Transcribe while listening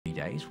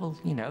days. Well,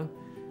 you know,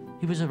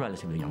 he was a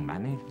relatively young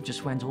man. He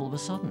just went all of a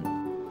sudden.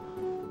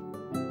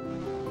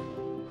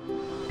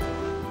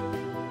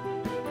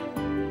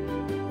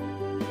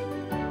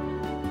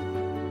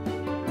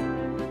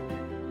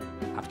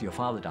 After your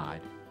father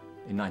died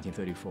in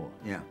 1934.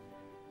 Yeah.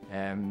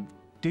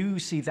 Do you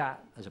see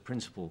that as a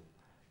principal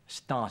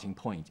starting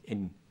point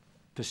in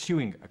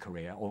pursuing a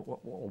career,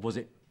 or was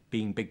it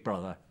being big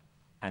brother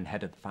and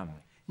head of the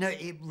family? No,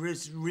 it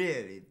was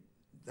really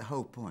the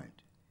whole point,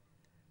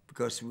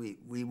 because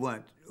we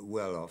weren't a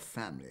well-off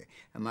family,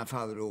 and my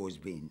father had always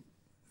been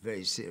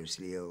very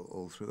seriously ill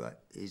all throughout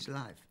his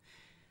life.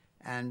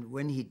 And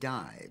when he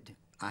died,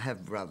 I have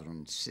a brother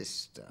and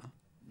sister.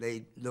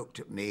 They looked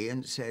at me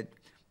and said,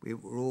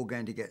 we're all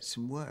going to get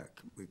some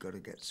work. We've got to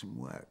get some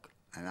work.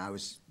 And I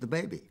was the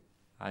baby.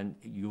 And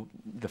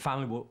the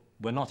family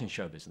were not in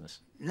show business?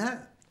 No,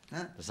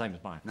 no. The same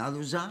as mine? Neither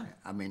was I.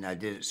 I mean, I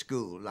did at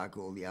school like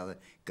all the other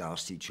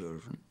ghastly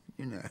children,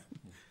 you know.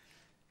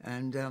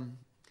 And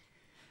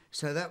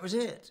so that was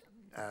it.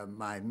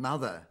 My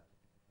mother,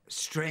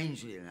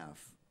 strangely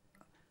enough,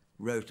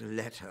 wrote a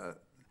letter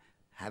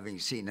having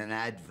seen an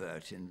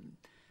advert in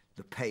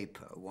the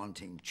paper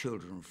wanting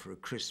children for a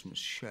Christmas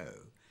show,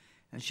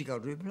 and she got a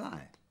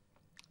reply.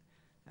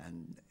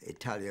 And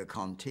Italia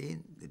Conti,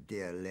 the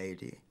dear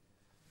lady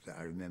that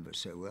I remember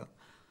so well,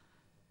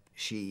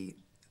 she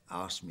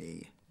asked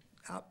me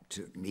up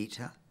to meet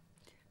her,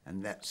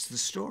 and that's the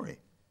story.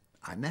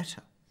 I met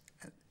her.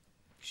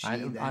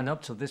 And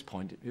up to this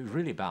point, it was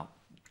really about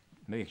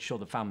making sure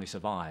the family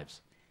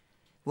survives.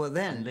 Well,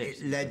 then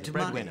it led to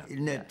money. It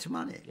led to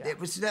money. Yeah.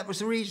 That was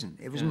the reason.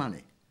 It was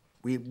money.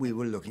 We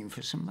were looking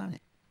for some money.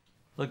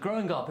 Well,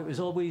 growing up, it was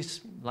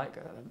always like,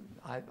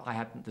 I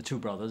had the two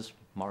brothers,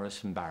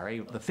 Maurice and Barry.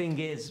 The thing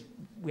is,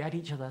 we had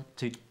each other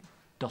to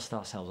dust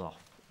ourselves off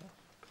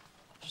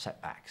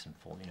setbacks and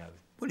fall, you know.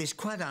 Well, it's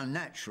quite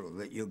unnatural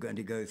that you're going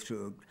to go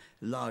through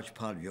a large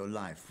part of your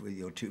life with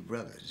your two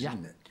brothers,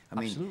 isn't it? I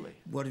mean, absolutely.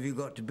 What have you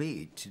got to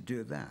be to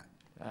do that?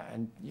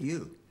 And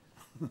you.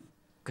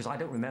 Because I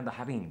don't remember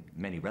having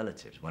many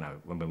relatives when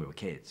we were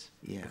kids.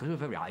 Yeah. Because we were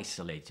very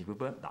isolated. We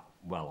weren't that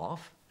well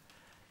off.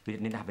 We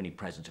didn't have any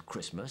presents at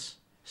Christmas.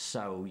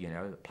 So, you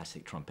know, the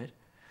plastic trumpet.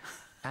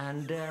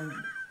 And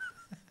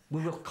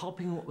we were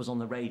copying what was on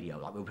the radio.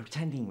 Like, we were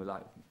pretending we were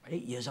like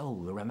 8 years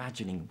old. We were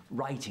imagining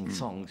writing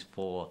songs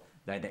for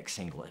their next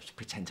single. Let's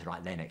pretend to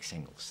write their next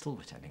single. Still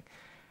pretending.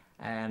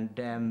 And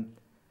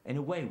in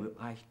a way,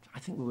 I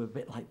think we were a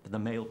bit like the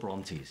male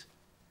Brontes.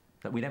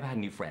 That we never had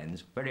any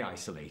friends, very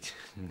isolated.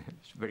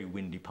 It's a very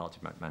windy part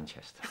of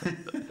Manchester.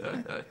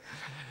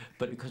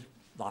 But because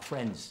our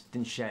friends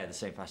didn't share the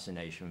same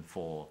fascination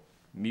for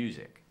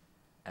music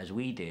as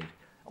we did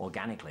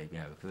organically, you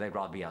know, because they'd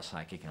rather be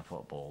outside kicking a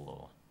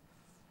football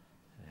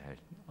or,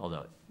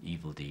 although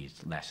evil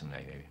deeds, less, and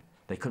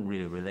they couldn't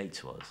really relate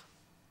to us.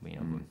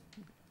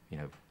 You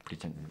know,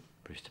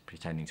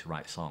 pretending to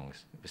write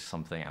songs. It was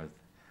something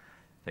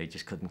they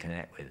just couldn't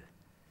connect with.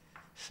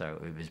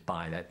 So it was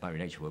by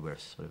nature where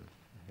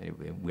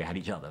we had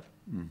each other.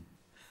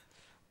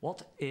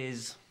 What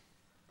is,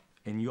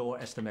 in your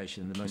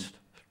estimation, the most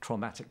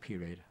traumatic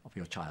period of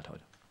your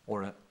childhood,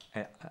 or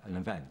an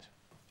event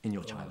in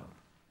your childhood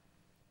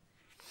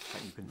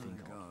that you can think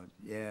of? God,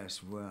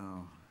 yes,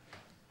 well...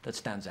 That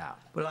stands out.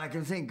 Well, I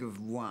can think of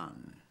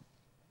one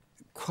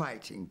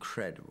quite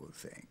incredible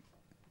thing,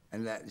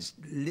 and that is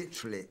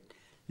literally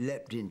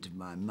leapt into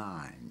my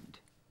mind.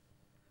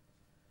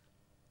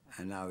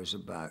 And I was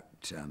about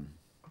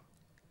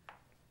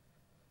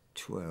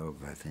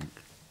 12, I think.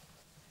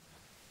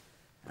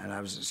 And I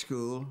was at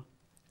school,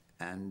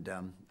 and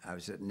I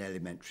was at an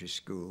elementary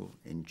school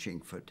in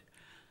Chingford,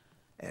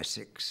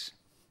 Essex.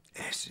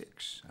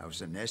 Essex. I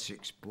was an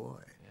Essex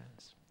boy.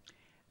 Yes.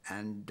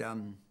 And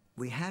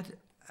we had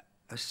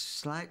a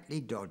slightly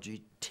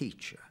dodgy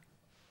teacher.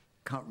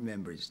 Can't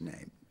remember his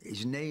name.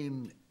 His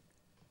name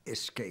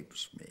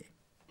escapes me.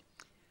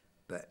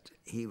 But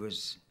he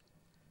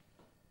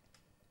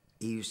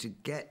used to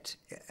get,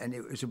 and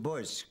it was a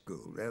boys'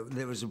 school.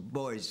 There was a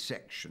boys'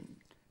 section.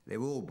 They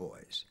were all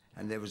boys.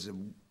 And there was a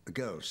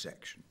girls'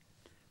 section.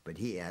 But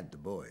he had the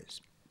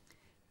boys.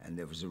 And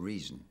there was a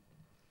reason.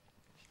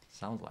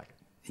 Sounds like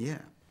it.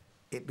 Yeah.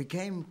 It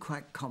became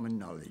quite common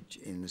knowledge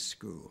in the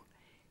school.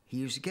 He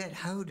used to get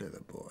hold of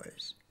the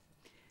boys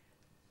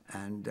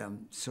and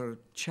sort of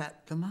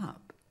chat them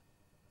up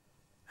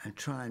and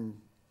try and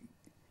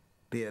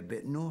be a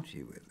bit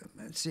naughty with them.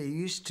 And so he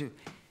used to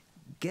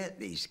get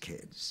these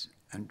kids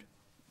and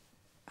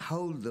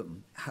hold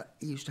them,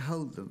 he used to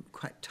hold them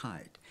quite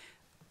tight,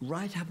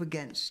 right up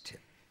against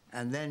him.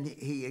 And then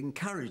he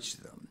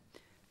encouraged them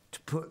to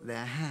put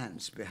their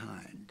hands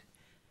behind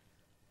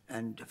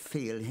and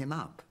feel him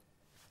up.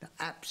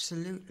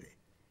 Absolutely.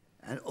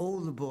 And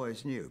all the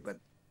boys knew, but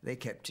they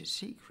kept it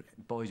secret.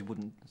 Boys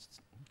wouldn't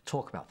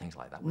talk about things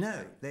like that, would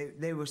no,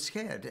 they were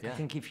scared. Yeah. I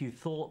think if you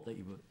thought that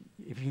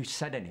if you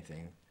said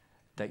anything,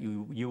 that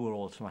you were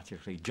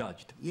automatically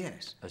judged.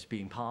 Yes. As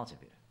being part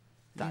of it.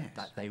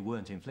 That they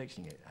weren't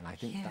inflicting it. And I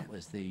think that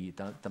was the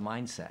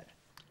mindset.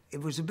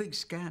 It was a big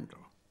scandal.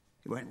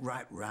 It went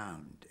right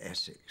round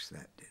Essex,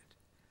 that did.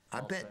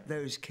 I bet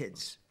those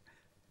kids,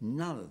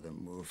 none of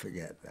them will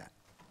forget that.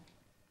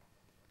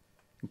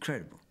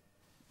 Incredible.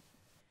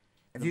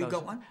 Have you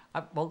got one?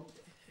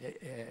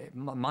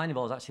 Mine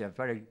involves actually a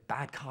very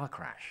bad car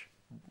crash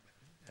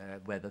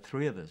where the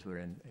three of us were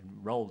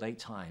enrolled 8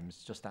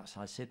 times just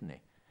outside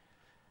Sydney.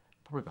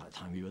 Probably by the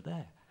time we were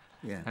there.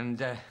 Yeah.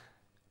 And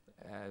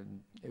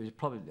it was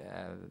probably,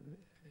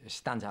 it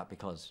stands out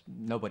because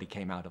nobody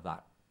came out of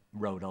that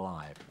road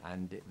alive.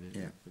 And it was,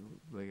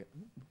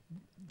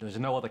 there was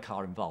no other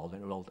car involved,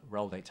 and it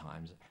rolled 8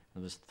 times.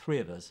 There was 3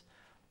 of us,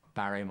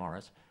 Barry,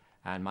 Morris,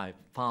 and my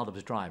father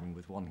was driving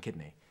with 1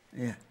 kidney.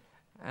 Yeah.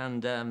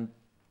 And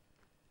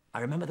I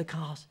remember the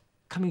car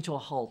coming to a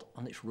halt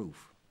on its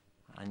roof.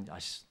 And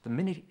the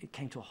minute it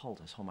came to a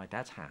halt, I saw my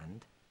dad's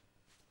hand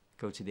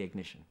go to the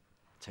ignition,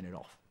 turn it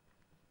off.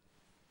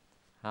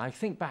 And I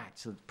think back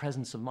to the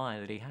presence of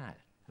mind that he had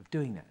of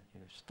doing that,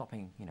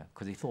 stopping,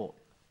 because he thought...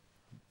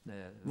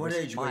 What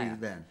age were you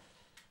then?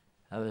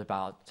 I was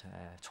about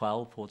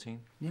 12, 14.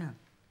 Yeah.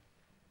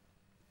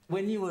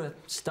 When you were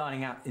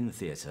starting out in the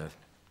theatre,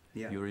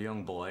 yeah. You were a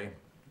young boy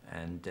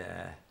and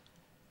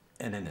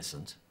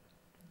innocent.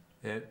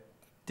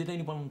 Did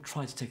anyone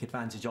try to take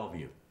advantage of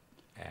you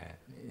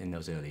in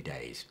those early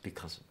days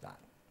because of that?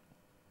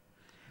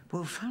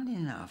 Well, funny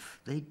enough,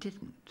 they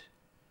didn't.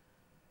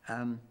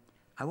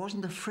 I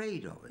wasn't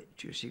afraid of it,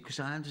 you see, because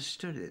I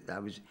understood it.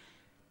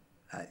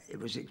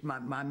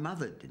 My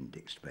mother didn't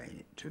explain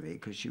it to me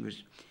because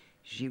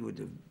she would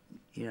have,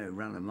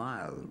 run a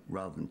mile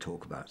rather than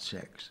talk about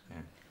sex. Yeah.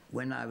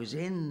 When I was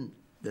in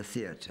the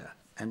theatre,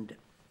 and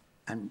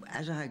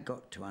as I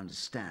got to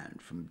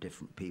understand from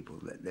different people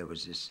that there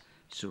was this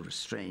sort of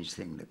strange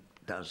thing that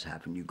does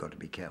happen, you've got to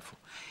be careful.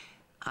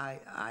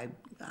 I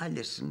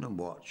listened and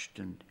watched,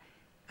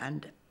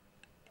 and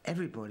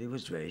everybody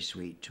was very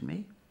sweet to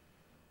me,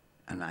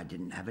 and I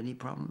didn't have any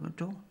problem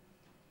at all.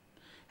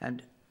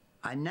 And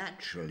I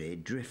naturally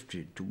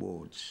drifted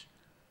towards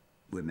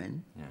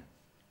women, yeah,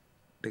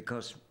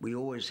 because we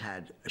always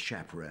had a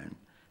chaperone,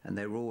 and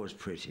they were always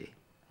pretty,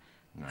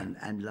 right,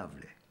 and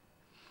lovely.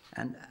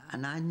 And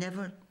I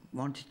never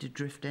wanted to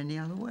drift any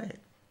other way.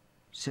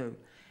 So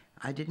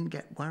I didn't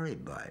get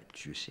worried by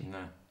it, you see.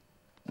 No.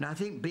 And I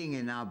think being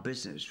in our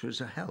business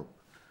was a help,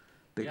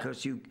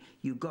 because you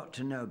got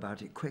to know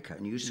about it quicker,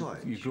 and you saw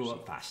it. You grew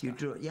up faster. You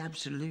grew up, yeah,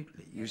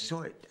 absolutely. You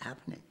saw it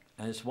happening.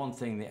 And it's one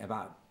thing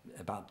about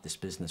this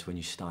business when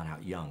you start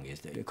out young is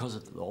that because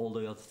of all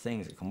the other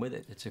things that come with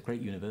it, it's a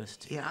great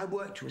university. Yeah, I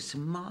worked with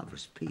some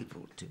marvellous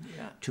people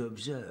to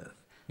observe.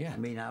 Yeah. I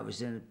mean, I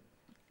was in a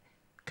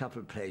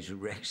couple of plays with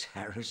Rex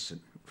Harrison,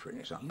 for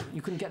example.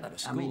 You couldn't get that at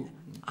school. I mean,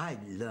 I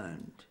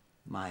learned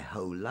my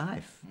whole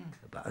life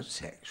about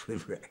sex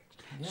with Rex.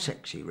 Yeah.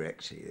 Sexy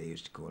Rexy, they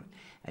used to call it.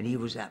 And he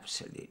was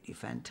absolutely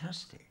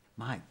fantastic.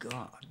 My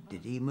God,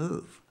 did he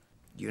move?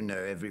 You know,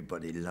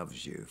 everybody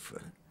loves you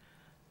for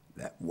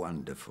that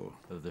wonderful...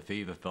 The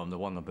Fever film, the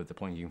one with the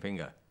pointing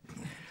finger.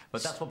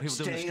 But that's what people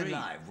do in the street. Staying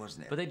Alive,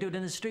 wasn't it? But they do it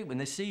in the street when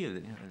they see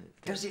you.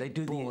 Does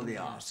it bore the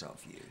arse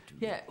off you?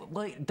 Yeah,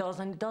 well, it does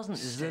and it doesn't.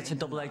 It's a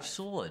double-edged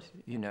sword,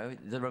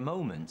 There are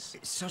moments.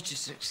 It's such a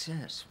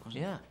success,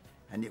 wasn't it? Yeah.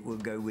 And it will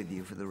go with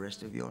you for the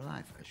rest of your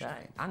life, I should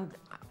think. And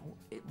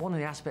one of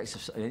the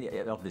aspects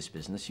of this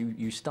business,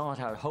 you start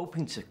out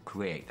hoping to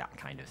create that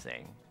kind of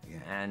thing.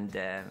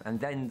 Yeah. And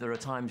then there are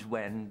times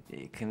when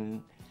it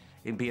can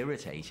be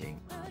irritating.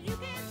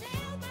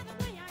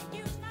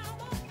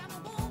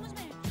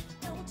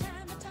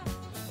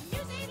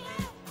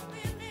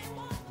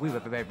 We were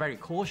very, very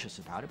cautious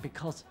about it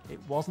because it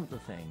wasn't the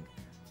thing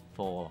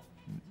for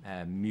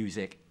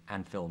music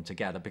and film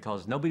together,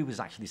 because nobody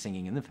was actually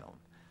singing in the film,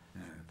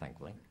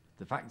 thankfully.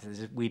 The fact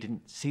is we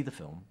didn't see the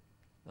film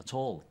at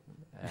all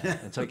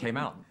until it came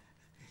out.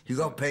 You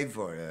got paid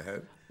for it, I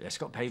hope? Yes,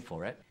 got paid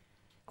for it.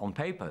 On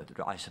paper,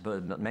 I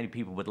suppose that many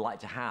people would like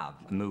to have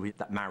a movie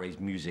that marries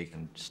music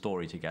and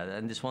story together,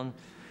 and this one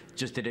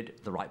just did it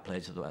at the right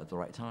place at the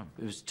right time.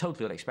 It was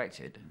totally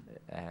unexpected.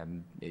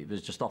 It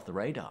was just off the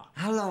radar.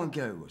 How long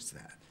ago was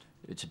that?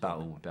 It's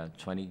about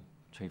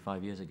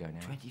 25 years ago now.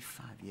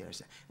 25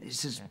 years.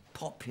 It's as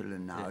popular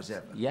now as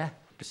ever. Yeah,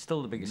 it's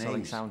still the biggest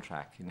selling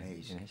soundtrack in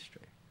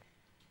history.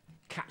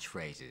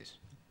 Catchphrases.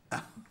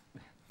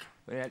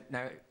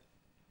 Now,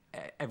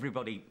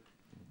 everybody,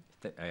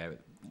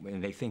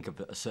 when they think of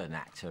a certain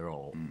actor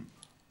or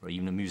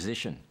even a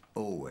musician,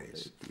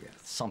 always,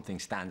 something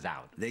stands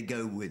out. They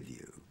go with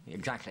you.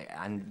 Exactly,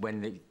 and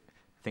when they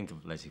think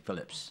of Leslie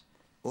Phillips,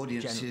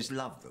 audiences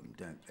love them,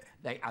 don't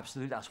they?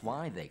 Absolutely. That's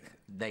why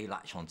they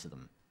latch onto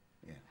them.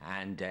 Yeah.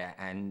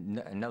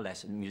 And no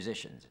less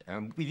musicians.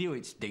 With you,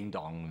 it's ding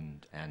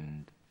dong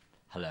and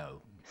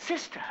hello.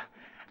 Sister,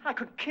 I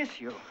could kiss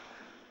you.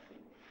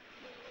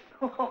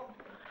 Oh.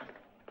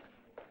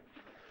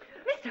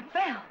 Mr.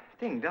 Bell.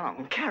 Ding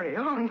dong, carry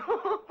on.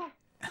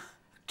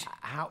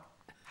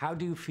 How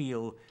do you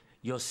feel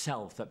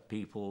yourself that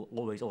people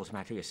always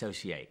automatically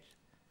associate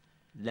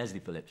Leslie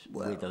Phillips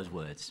with those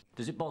words?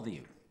 Does it bother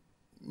you?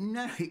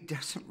 No, it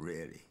doesn't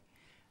really.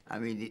 I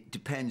mean, it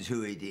depends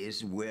who it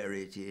is, where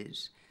it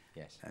is.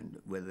 Yes. And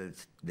whether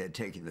they're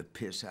taking the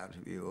piss out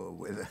of you or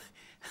whether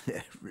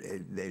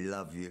they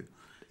love you.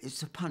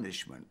 It's a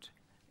punishment,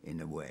 in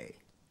a way,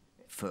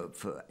 for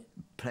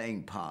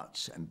playing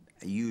parts and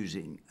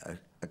using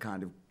a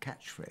kind of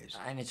catchphrase.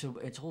 And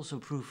it's also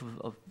proof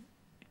of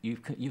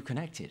you've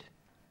connected.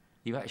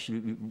 You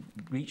actually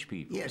reach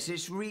people. Yes,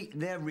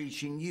 they're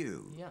reaching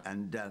you. Yeah.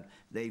 And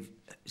they've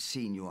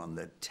seen you on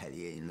the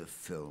telly, in the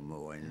film,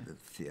 or in the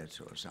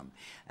theatre or something.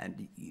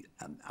 And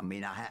I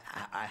mean,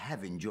 I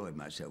have enjoyed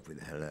myself with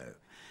Hello.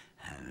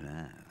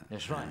 Hello.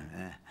 That's right.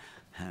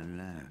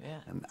 Hello.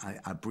 Yeah.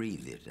 I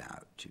breathe it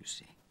out, you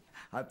see.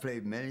 I've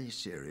played many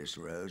serious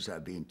roles.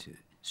 I've been to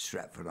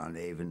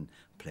Stratford-on-Avon,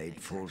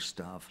 played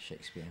Falstaff.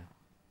 Shakespeare.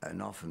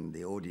 And often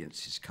the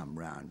audiences come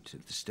round to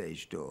the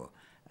stage door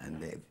and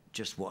they've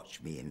just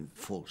watched me in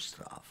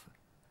Falstaff.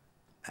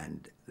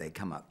 And they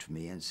come up to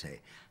me and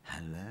say,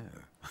 hello.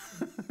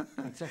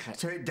 Exactly.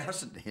 So it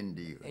doesn't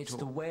hinder you It's at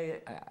the all. way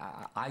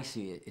I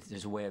see it.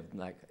 There's a way of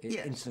like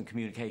instant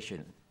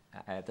communication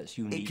that's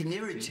unique. It can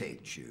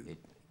irritate you.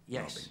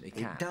 Yes, Robin. it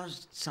can. It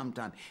does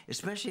sometimes,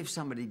 especially if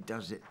somebody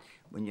does it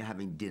when you're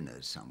having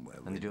dinner somewhere.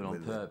 And they do it on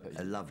with purpose.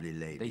 A lovely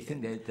lady. They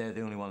think they're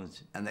the only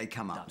ones. And they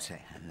come up and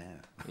say, hello.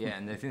 Yeah,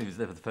 and they think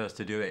they're the first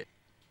to do it.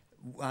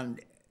 One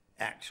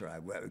actor I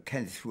worked with,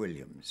 Kenneth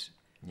Williams.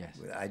 Yes.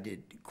 I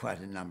did quite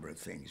a number of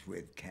things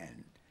with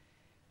Ken.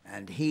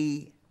 And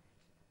he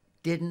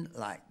didn't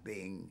like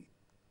being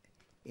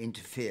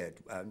interfered,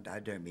 I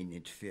don't mean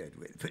interfered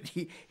with, but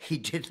he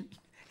didn't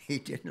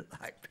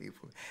like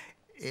people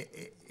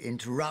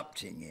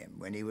interrupting him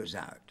when he was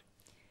out.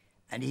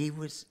 And he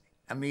was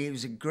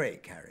a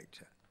great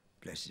character,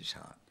 bless his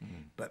heart.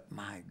 But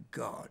my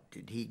God,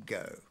 did he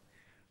go.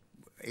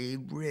 He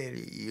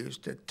really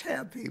used to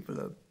tear people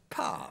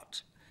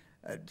apart.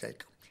 And they'd,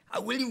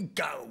 oh, will you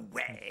go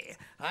away?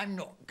 I'm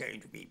not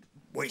going to be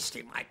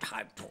wasting my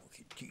time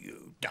talking to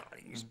you,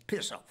 darlings.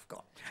 Piss off,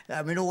 God.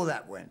 I mean, all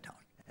that went on.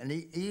 And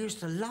he used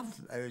to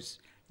love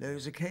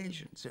those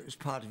occasions. It was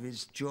part of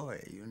his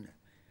joy, you know.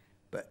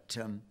 But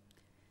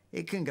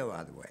it can go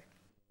either way.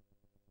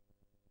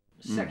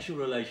 Sexual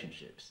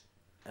relationships.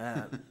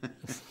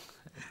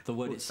 The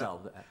word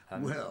itself.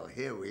 Well,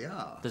 here we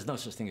are. There's no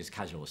such thing as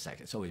casual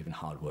sex. It's always been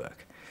hard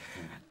work.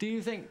 Do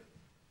you think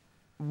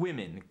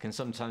women can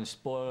sometimes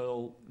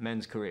spoil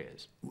men's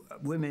careers?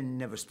 Women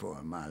never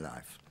spoil my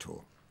life at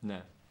all. No.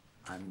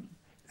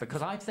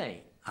 Because I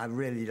think... I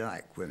really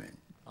like women.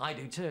 I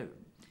do too.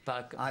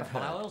 But I've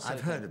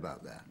I've heard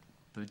about that.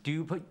 But do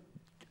you put...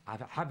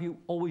 Have you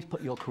always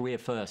put your career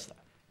first, though?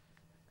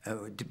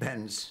 Oh, it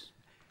depends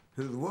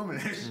who the woman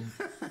is.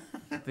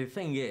 The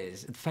thing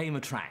is, fame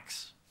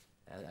attracts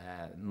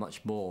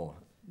much more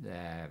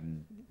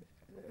than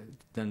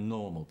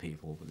normal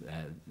people.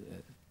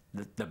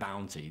 The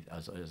bounty,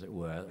 as it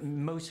were.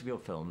 Most of your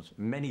films,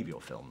 many of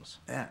your films,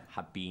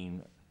 have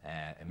been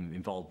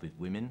involved with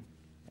women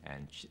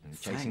and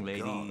chasing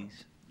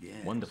ladies.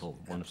 Yes, wonderful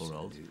roles.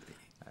 absolutely.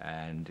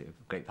 And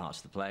great parts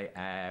of the play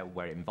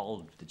where it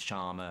involved the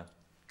charmer,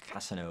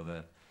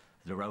 Casanova,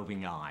 the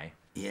roving eye.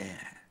 Yeah.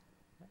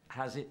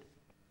 Has it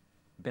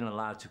been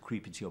allowed to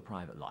creep into your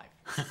private life?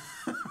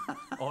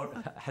 Or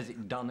has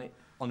it done it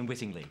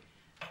unwittingly?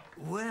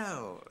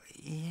 Well,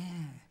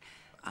 yeah.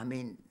 I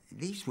mean,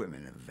 these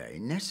women are very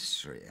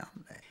necessary,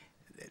 aren't they?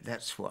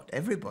 That's what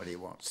everybody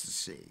wants to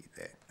see,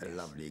 a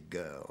lovely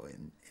girl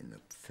in the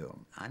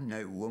film. I'm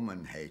no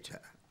woman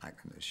hater, I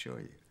can assure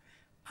you.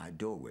 I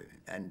adore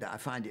women, and I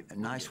find it a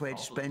nice way to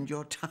spend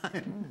your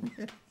time.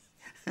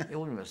 You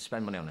wouldn't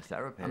spend money on a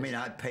therapist. I mean,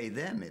 I'd pay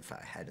them if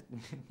I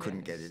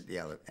couldn't get it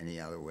any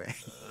other way.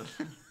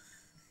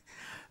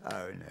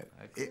 Oh, no.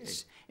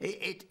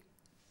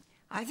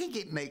 I think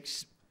it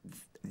makes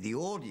the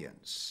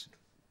audience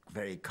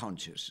very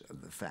conscious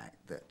of the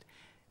fact that,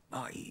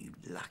 oh, you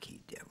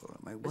lucky devil.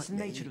 I mean, it's the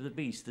nature of the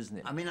beast, isn't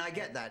it? I mean, I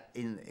get that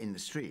in the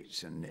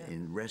streets and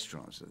in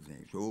restaurants and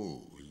things.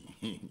 Oh,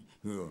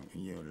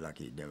 you're a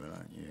lucky devil,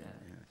 aren't you?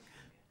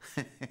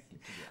 Yeah.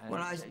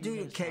 Well, I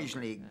do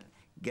occasionally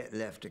get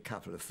left a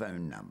couple of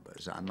phone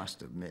numbers, I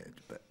must admit,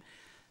 but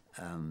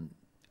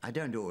I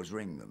don't always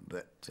ring them,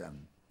 but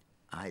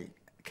I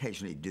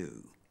occasionally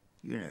do,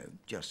 you know,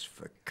 just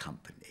for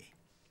company.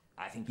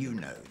 I think you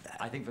know that.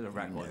 I think for the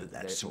record, you know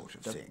that sort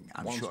of thing.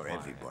 I'm sure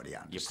everybody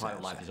understands. Your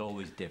private life is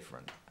always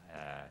different.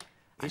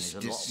 It's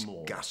and there's a lot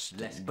more.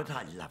 Disgusting, but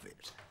I love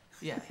it.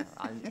 Yeah,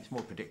 it's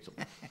more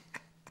predictable.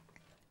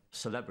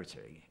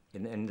 Celebrity,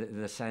 in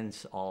the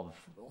sense of,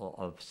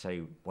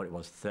 say, what it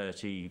was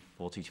 30,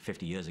 40,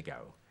 50 years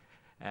ago,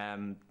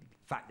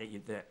 fact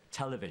that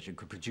television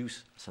could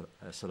produce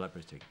a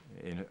celebrity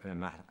in a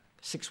matter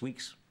 6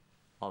 weeks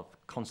of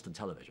constant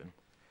television.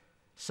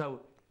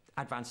 So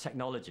advanced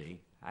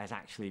technology has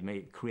actually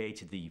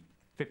created the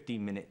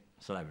 15-minute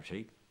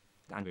celebrity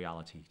and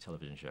reality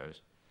television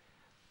shows.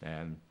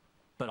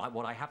 But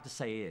what I have to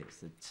say is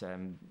that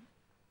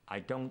I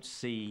don't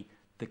see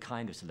the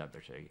kind of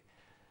celebrity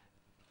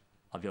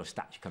of your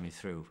stature coming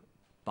through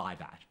by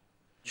that.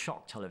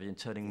 Shock television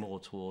turning more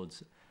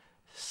towards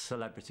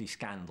celebrity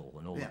scandal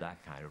and all Yeah. of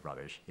that kind of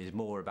rubbish. It's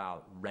more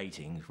about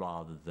ratings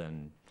rather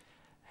than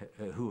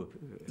who.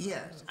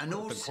 Yes, and the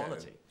also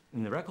quality.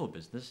 In the record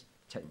business,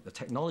 the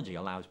technology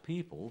allows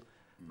people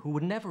who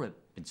would never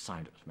have been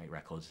signed up to make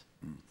records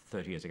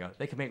 30 years ago.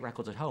 They can make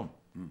records at home,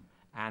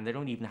 and they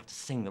don't even have to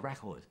sing the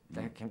record.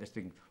 They can just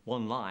sing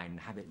one line,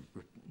 have it,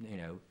 you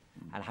know,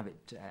 and have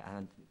it,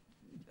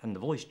 and the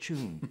voice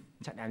tuned,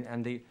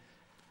 and the.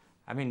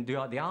 I mean,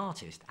 the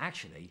artist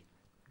actually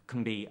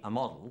can be a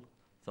model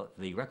that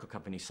the record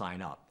company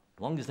sign up.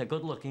 As long as they're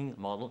good-looking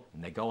model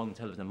and they go on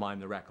television and mime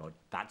the record,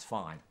 that's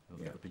fine.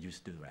 Yeah. The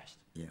producer do the rest.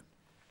 Yeah.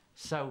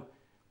 So,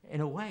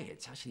 in a way,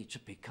 it's actually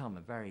just become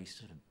a very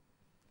sort of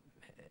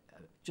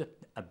just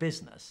a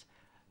business.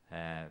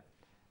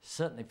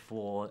 Certainly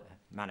for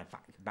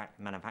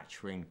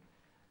manufacturing,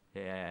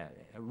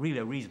 really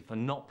a reason for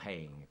not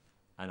paying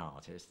an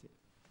artist,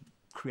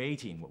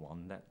 creating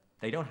one that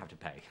they don't have to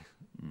pay.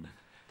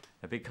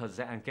 Because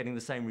and getting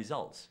the same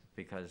results,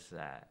 because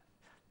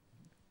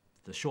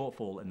the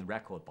shortfall in the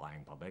record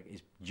buying public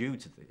is due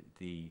to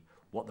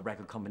what the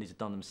record companies have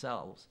done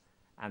themselves,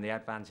 and the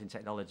advance in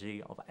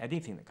technology of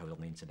anything that goes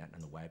on the internet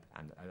and the web,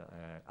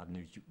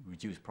 and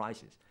reduced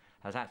prices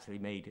has actually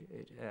made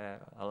it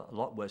a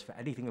lot worse for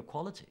anything of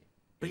quality.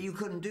 But you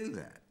couldn't do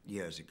that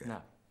years ago.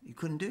 No. You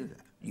couldn't do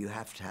that. You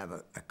have to have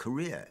a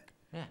career.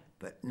 Yeah.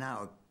 But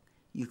now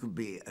you can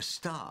be a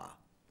star,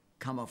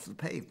 come off the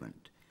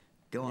pavement,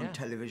 go on Yeah.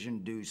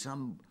 television, do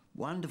some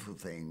wonderful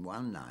thing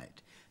one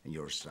night, and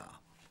you're a star.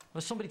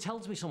 Well, somebody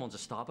tells me someone's a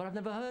star, but I've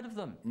never heard of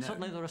them. No.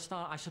 Suddenly they're a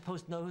star. I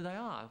suppose to know who they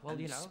are. Well,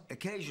 you know.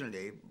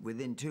 Occasionally,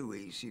 within 2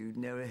 weeks, you'd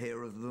never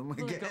hear of them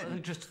Well,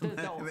 again.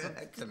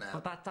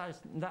 But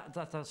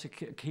that's a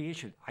key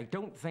issue. I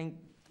don't think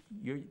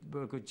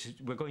we're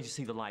going to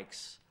see the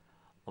likes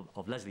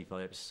of Leslie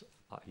Phillips,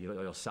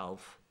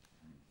 yourself,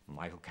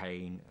 Michael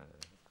Caine,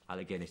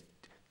 Alec Guinness,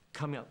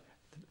 coming up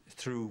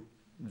through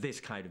this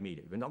kind of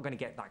media. We're not going to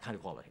get that kind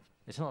of quality.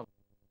 It's not.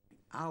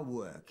 Our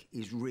work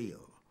is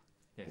real.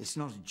 Yes. It's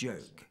not a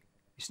joke.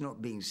 It's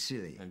not being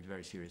silly. In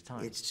very serious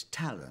times. It's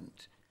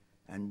talent,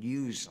 and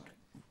used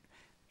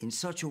in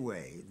such a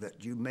way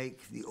that you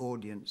make the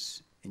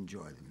audience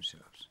enjoy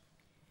themselves.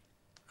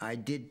 I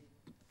did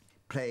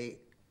play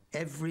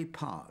every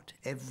part,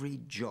 every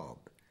job.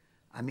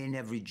 I mean,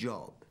 every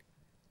job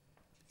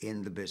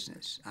in the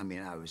business. I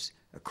mean, I was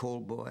a call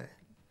boy.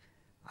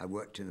 I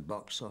worked in the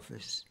box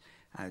office.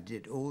 I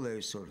did all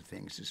those sort of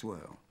things as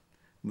well.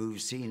 Move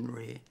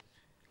scenery,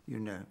 you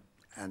know.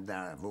 And then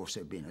I've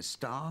also been a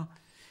star.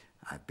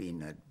 I've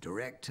been a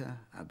director.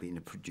 I've been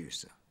a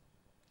producer.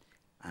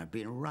 I've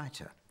been a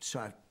writer. So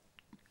I've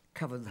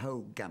covered the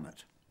whole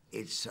gamut.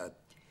 It's a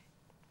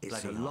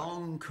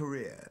long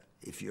career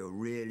if you're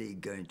really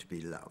going to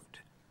be loved.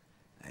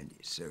 And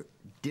it's a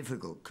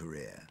difficult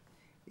career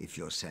if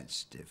you're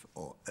sensitive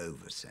or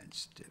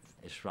oversensitive.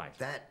 It's right.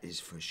 That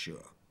is for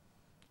sure.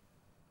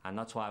 And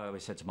that's why I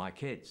always said to my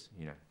kids,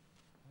 you know,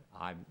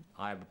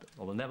 I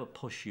will never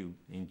push you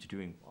into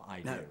doing what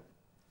I No, do.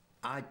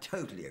 I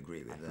totally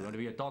agree with If you that. want to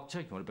be a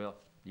doctor,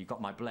 you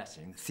got my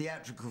blessing.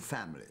 Theatrical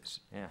families.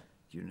 Yeah.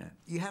 You know,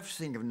 you have to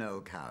think of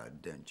Noel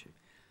Coward, don't you?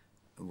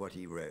 And what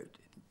he wrote.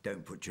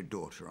 Don't put your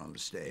daughter on the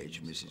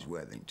stage, Mrs.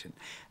 Worthington.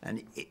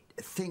 And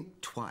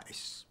think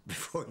twice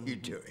before you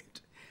do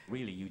it.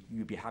 Really,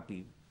 you'd be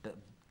happy that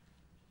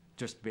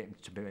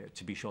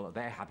to be sure that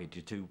they're happy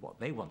to do what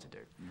they want to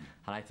do.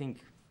 And I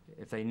think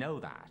if they know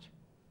that,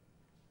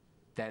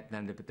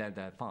 then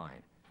they're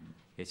fine.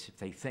 It's if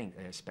they think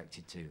they're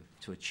expected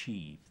to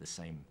achieve the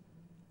same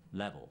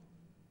level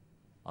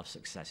of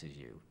success as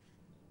you.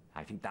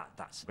 I think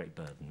that's a great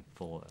burden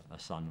for a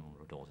son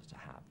or a daughter to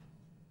have.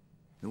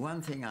 The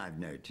one thing I've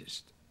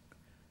noticed,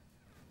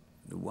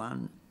 the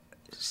one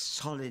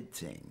solid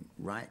thing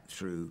right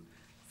through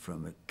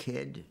from a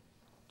kid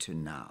to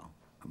now,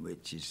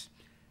 which is,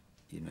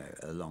 you know,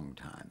 a long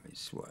time,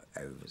 it's what,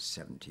 over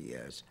 70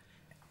 years.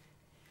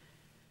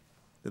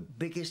 The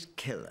biggest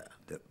killer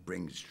that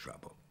brings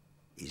trouble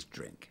is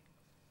drink.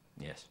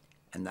 Yes.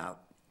 And now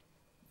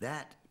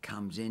that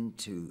comes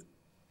into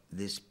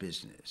this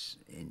business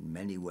in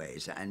many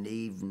ways, and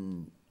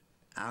even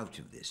out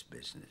of this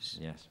business.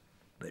 Yes.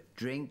 But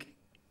drink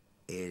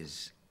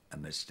is a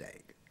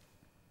mistake.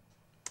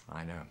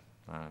 I know.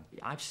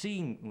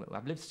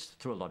 I've lived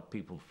through a lot of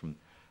people from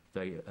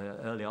very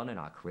early on in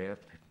our career,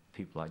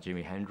 people like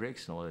Jimi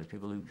Hendrix and all those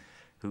people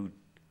who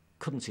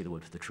couldn't see the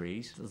wood for the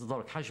trees. There's a lot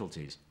of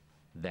casualties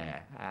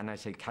there, and I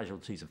say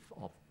casualties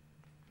of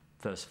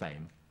first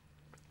fame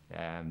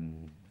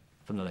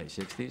from the late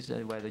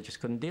 60s, where they just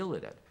couldn't deal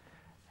with it.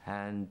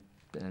 And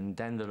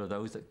then there are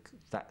those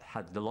that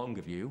had the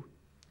longer view,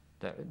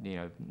 that, you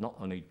know, not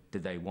only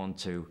did they want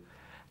to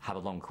have a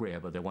long career,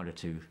 but they wanted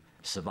to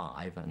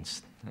survive and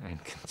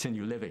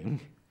continue living.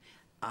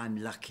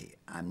 I'm lucky.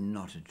 I'm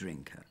not a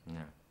drinker.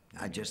 No.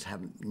 I just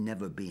haven't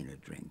never been a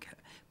drinker.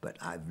 But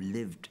I've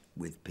lived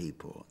with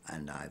people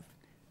and I've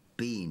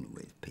been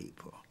with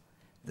people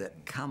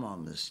that come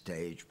on the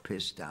stage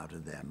pissed out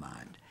of their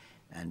mind.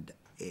 And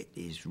it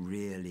is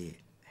really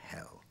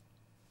hell.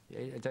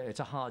 it's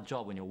a hard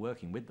job when you're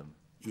working with them.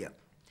 Yeah,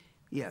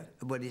 yeah,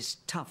 but it's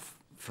tough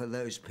for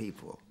those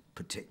people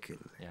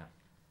particularly. Yeah.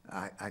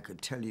 I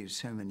could tell you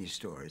so many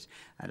stories,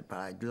 but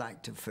I'd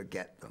like to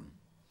forget them,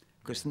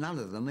 because none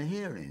of them are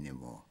here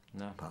anymore,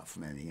 No. apart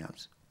from anything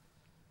else.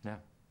 No,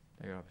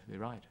 you're absolutely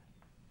right.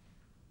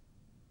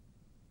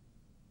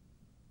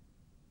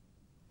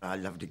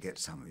 I'd love to get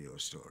some of your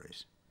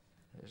stories.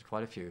 There's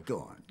quite a few. Go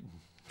on,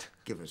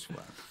 give us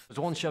one. There's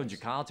one show in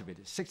Jakarta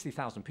with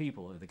 60,000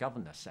 people. The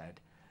governor said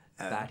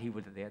that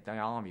the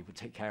army would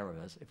take care of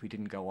us if we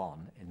didn't go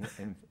on in the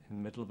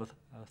middle of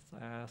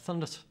a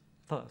thunderstorm,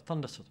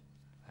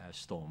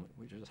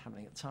 which was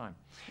happening at the time.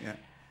 Yeah.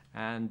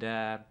 And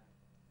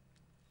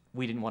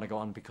we didn't want to go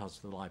on because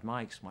the live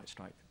mics might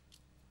strike,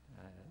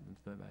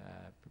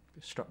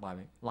 struck by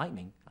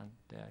lightning and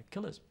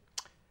kill us.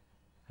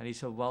 And he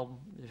said, well,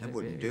 if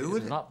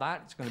it's not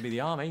that, it's going to be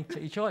the army.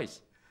 Take your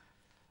choice.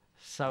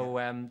 So,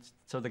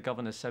 so the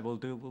governor said,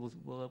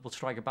 we'll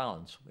strike a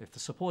balance. If the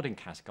supporting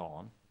cast go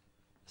on,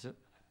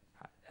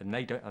 and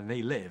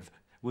they live,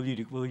 will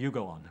you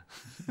go on?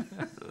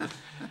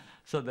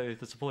 So the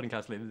supporting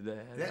cast lived.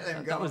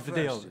 That was the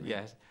deal.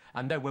 Yes.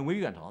 And then when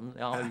we went on,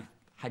 the army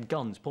had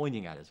guns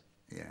pointing at us.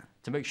 Yeah.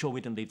 To make sure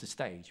we didn't leave the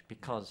stage,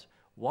 because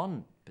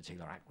one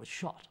particular act was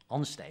shot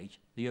on stage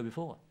the year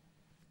before.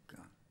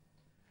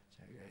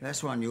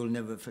 That's one you'll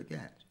never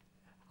forget.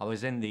 I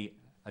was in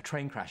a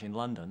train crash in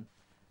London,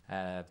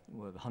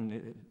 with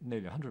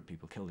nearly 100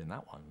 people killed in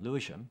that one,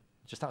 Lewisham,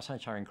 just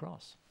outside Charing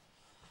Cross.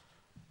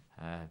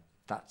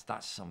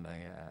 That's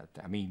something.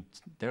 I mean,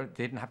 they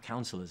didn't have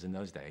counsellors in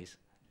those days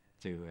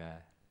to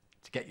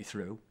get you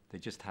through. They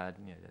just had,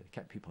 they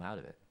kept people out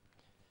of it.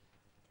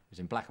 It was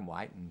in black and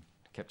white and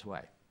kept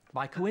away.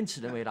 By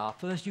coincidence, we had our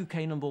first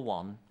UK #1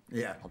 on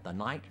the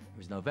night. It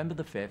was November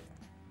the 5th,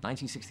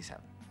 1967.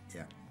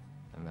 Yeah.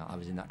 And I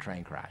was in that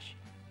train crash.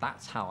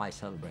 That's how I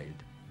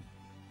celebrated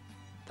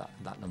that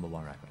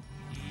 #1 record.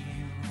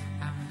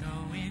 I'm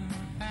going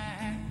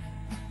back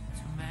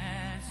to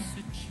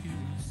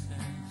Massachusetts.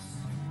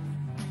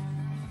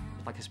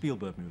 It's like a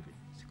Spielberg movie.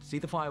 You could see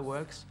the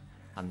fireworks,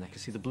 and they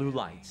could see the blue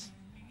lights.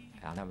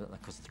 And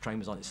because the train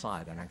was on its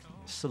side, and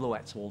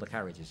silhouettes of all the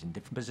carriages in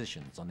different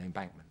positions on the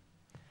embankment,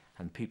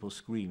 and people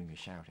screaming and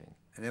shouting.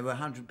 And there were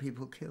 100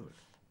 people killed.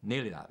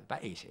 Nearly that,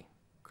 about 80.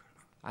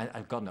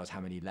 And God knows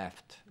how many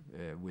left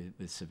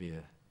with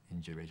severe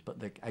injuries. But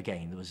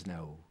again, there was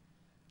no.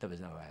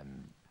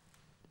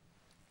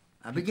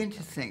 I begin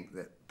to think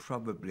that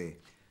probably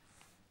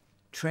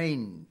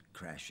train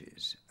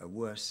crashes are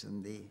worse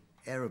than the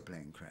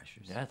aeroplane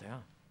crashes. Yeah, they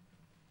are.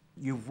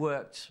 You've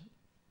worked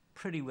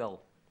pretty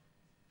well,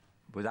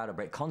 without a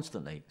break,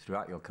 constantly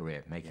throughout your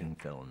career, making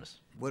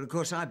films. Well, of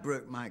course, I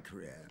broke my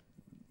career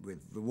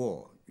with the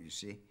war, you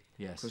see.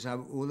 Yes. Because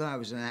although I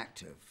was an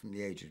actor from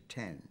the age of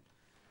 10,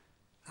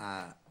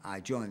 I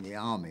joined the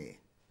army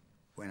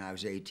when I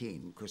was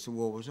 18 because the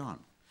war was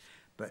on.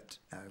 But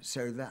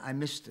so that I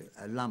missed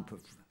a lump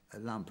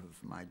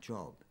of my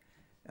job.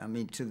 I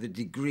mean, to the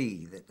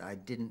degree that I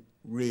didn't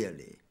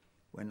really,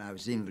 when I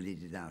was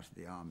invalided out of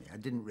the army, I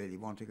didn't really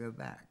want to go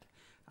back.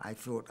 I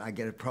thought I'd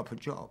get a proper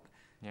job.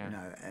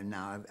 Yeah. And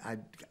now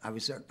I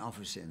was an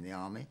officer in the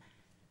army,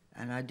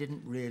 and I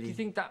didn't really. Do you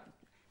think that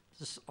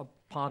is a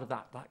part of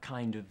that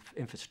kind of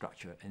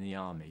infrastructure in the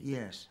army?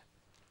 Yes.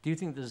 Do you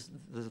think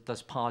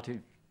there's part of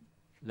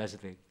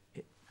Leslie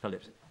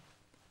Phillips,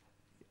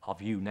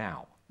 of you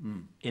now,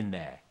 in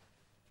there,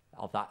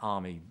 of that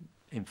army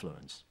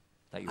influence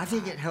that you I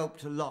think it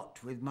helped a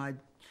lot with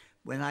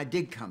when I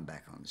did come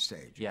back on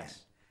stage. Yes.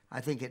 Again.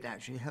 I think it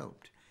actually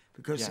helped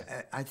because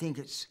I think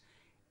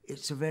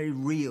it's a very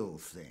real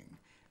thing.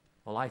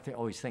 Well, I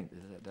always think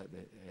that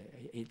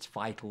it's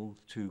vital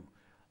to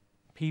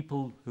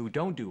people who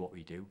don't do what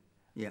we do.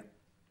 Yeah.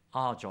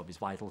 Our job is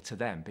vital to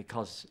them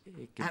because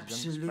it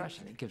gives them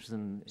expression. It gives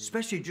them...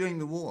 Especially during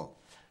the war.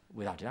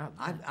 Without doubt.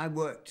 I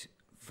worked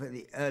for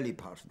the early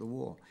part of the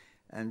war,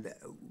 and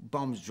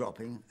bombs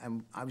dropping,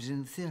 and I was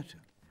in the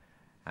theatre.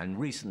 And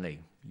recently,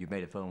 you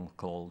made a film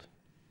called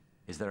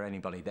Is There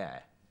Anybody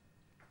There?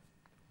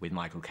 With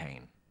Michael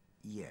Caine.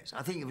 Yes,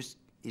 I think it was,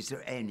 Is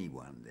There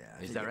Anyone There?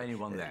 Is there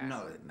anyone there?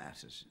 No, it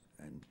matters,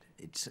 and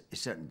it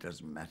certainly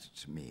doesn't matter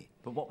to me.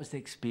 But what was the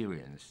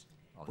experience?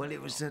 Well,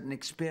 it was an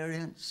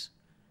experience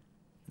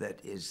that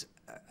is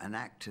an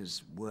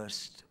actor's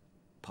worst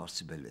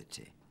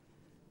possibility,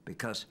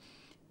 because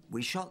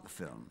we shot the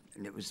film,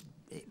 and it was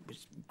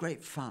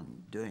great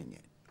fun doing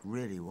it,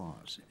 really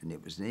was, and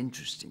it was an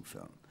interesting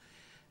film,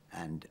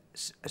 and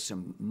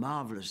some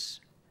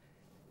marvelous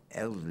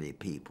elderly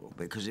people,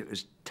 because it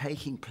was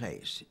taking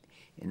place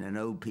in an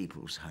old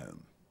people's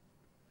home,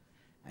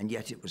 and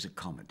yet it was a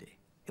comedy.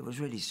 It was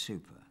really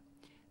super,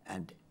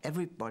 and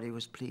everybody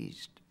was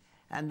pleased.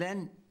 And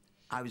then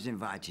I was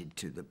invited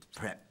to the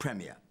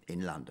premiere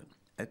in London,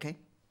 okay?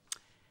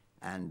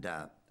 And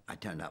I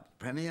turned up at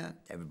the premiere,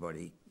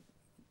 everybody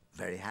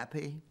very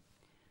happy.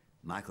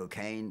 Michael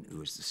Caine, who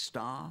was the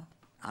star,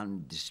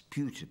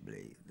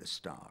 undisputably the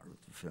star of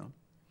the film,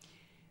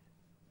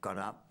 got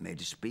up, made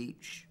a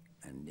speech,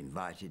 and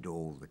invited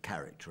all the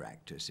character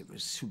actors. It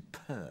was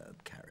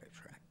superb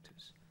character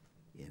actors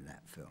in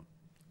that film.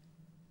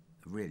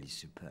 Really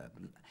superb.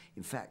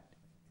 In fact,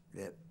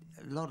 a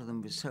lot of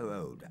them were so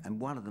old, and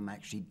one of them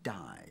actually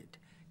died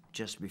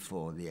just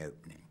before the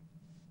opening,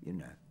 you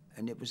know,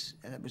 and it was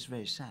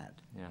very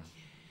sad. Yeah.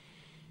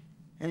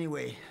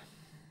 Anyway,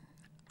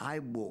 I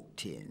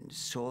walked in,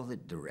 saw the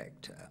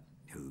director,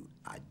 who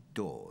I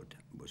adored,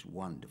 was a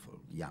wonderful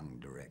young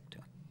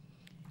director,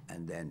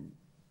 and then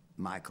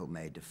Michael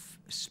made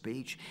a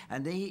speech,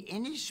 and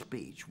in his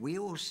speech, we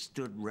all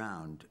stood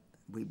round.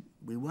 We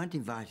weren't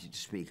invited to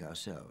speak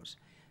ourselves,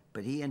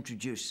 but he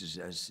introduces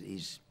us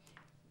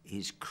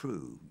his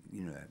crew,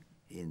 you know,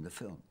 in the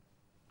film.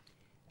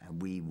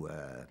 And we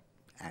were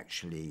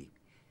actually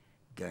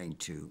going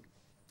to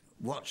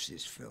watch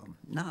this film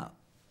now.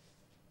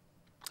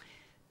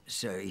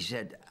 So he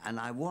said, and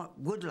I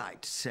would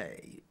like to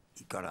say,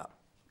 he got up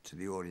to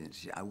the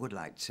audience, I would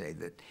like to say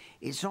that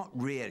it's not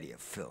really a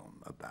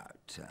film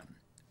about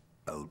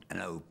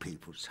an old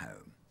people's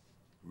home,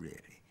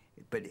 really.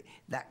 But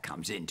that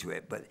comes into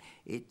it, but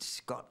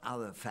it's got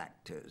other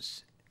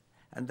factors,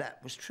 and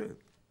that was true.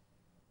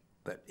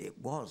 But it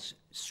was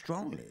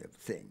strongly a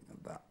thing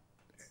about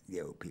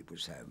the old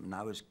people's home, and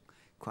I was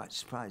quite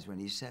surprised when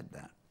he said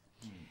that.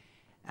 Mm.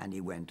 And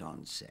he went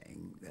on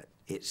saying that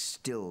it's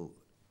still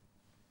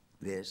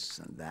this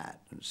and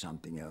that and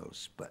something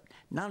else, but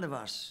none of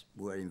us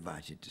were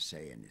invited to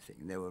say anything.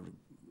 There were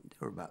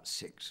about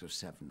 6 or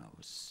 7 of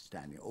us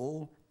standing,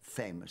 all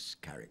famous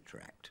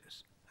character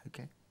actors,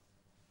 okay?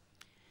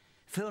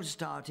 Film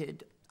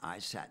started, I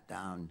sat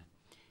down,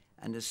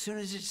 and as soon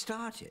as it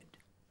started,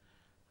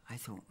 I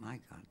thought, my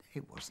God,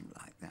 it wasn't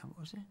like that,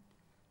 was it?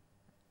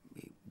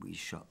 We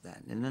shot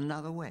that in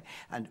another way.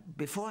 And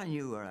before I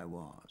knew where I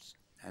was,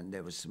 and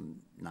there was some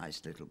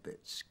nice little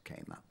bits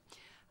came up,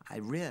 I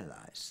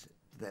realized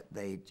that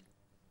they'd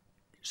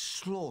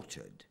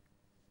slaughtered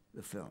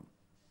the film.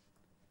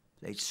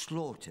 They'd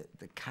slaughtered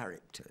the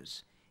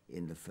characters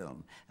in the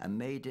film and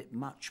made it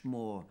much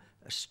more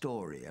a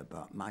story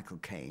about Michael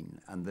Caine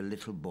and the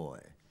little boy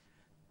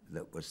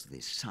that was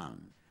the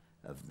son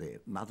of the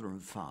mother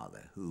and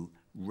father who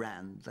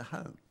ran the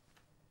home.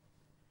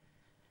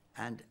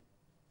 And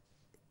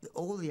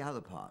all the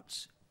other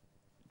parts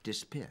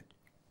disappeared.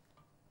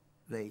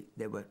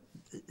 They were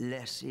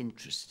less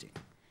interesting.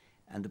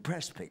 And the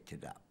press picked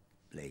it up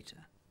later.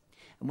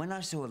 And when I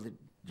saw the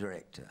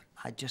director,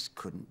 I just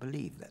couldn't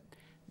believe that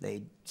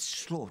they'd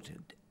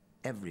slaughtered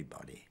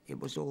everybody. It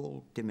was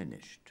all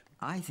diminished.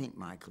 I think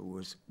Michael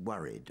was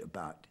worried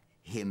about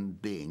him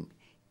being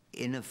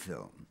in a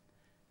film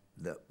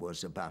that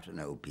was about an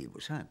old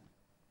people's home.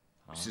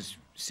 Oh. It's as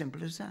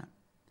simple as that.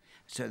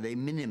 So they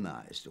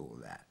minimized all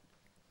that.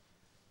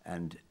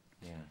 And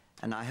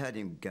I heard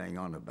him going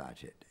on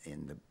about it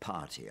in the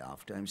party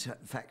after. In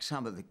fact,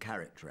 some of the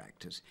character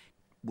actors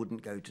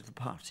wouldn't go to the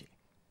party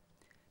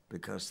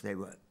because they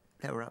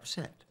were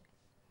upset.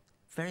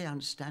 Very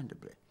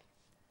understandably,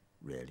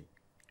 really.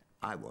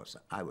 I was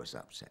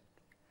upset.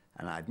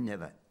 And I've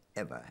never,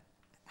 ever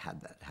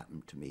had that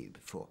happen to me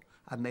before.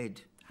 I've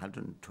made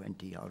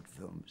 120-odd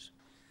films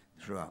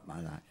throughout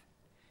my life.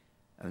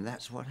 And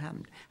that's what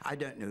happened. I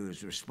don't know who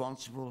was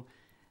responsible.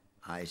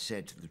 I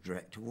said to the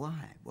director,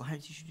 why? Why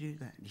did you do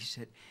that? And he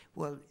said,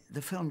 well,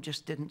 the film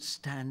just didn't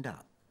stand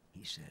up,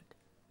 he said.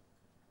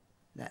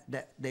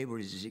 They were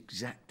his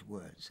exact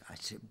words. I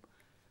said,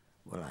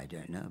 well, I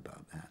don't know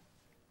about that.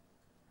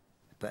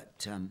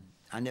 But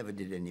I never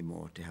did any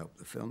more to help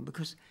the film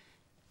because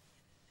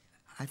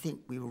I think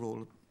we were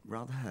all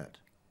rather hurt.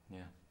 Yeah.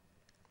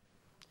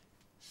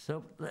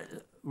 So,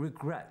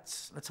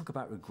 regrets. Let's talk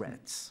about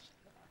regrets.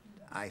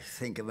 I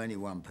think of only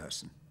one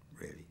person,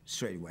 really,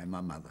 straight away,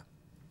 my mother.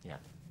 Yeah.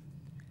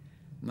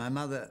 My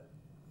mother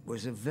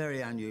was a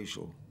very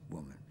unusual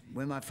woman.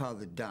 When my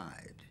father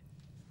died,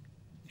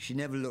 she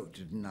never looked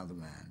at another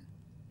man,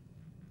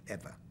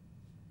 ever.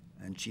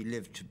 And she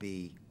lived to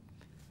be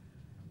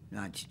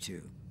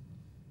 92.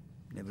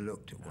 Never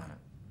looked at one.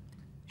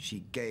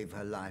 She gave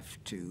her life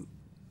to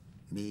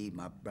me,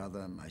 my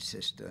brother, my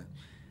sister,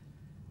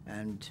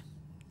 and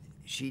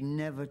she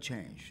never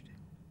changed.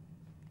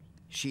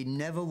 She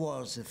never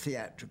was a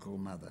theatrical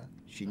mother.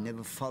 She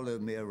never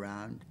followed me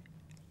around.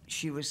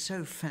 She was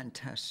so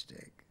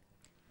fantastic.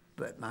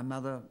 But my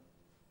mother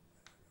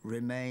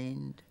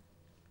remained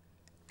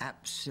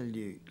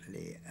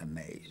absolutely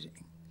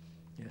amazing.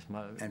 Yes,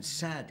 and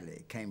sadly,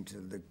 it came to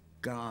the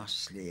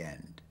ghastly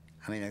end.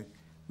 I mean, a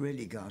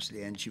really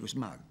ghastly end. She was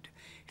mugged.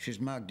 She was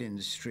mugged in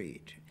the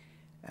street,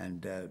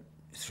 and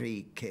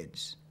 3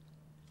 kids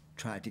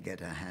tried to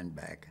get her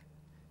handbag,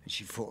 and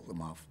she fought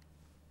them off.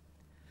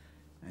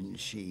 And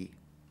she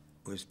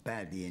was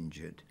badly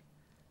injured,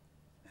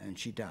 and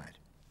she died.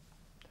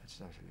 That's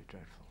absolutely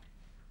dreadful.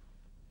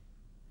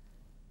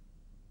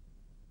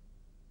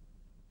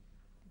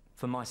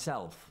 For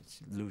myself,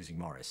 losing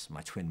Morris,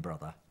 my twin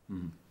brother,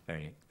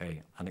 very,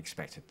 very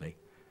unexpectedly,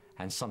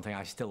 and something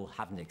I still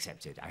haven't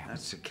accepted.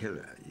 That's a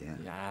killer, yeah.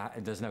 Yeah,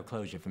 there's no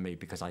closure for me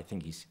because I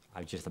think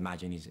I just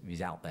imagine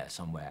he's out there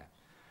somewhere,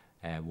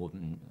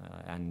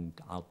 and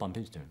I'll bump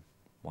into him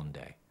one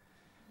day.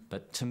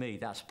 But to me,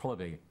 that's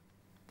probably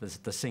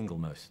the single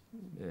most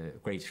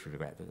greatest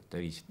regret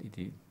that he's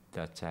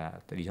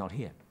not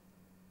here,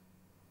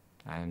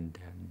 and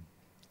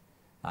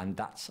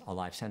that's a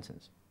life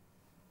sentence.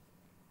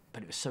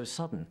 But it was so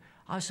sudden.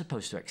 I was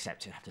supposed to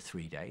accept it after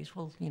 3 days.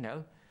 Well, you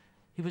know,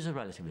 he was a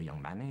relatively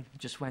young man, and he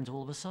just went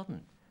all of a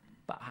sudden.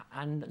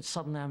 And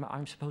suddenly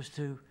I'm supposed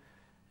to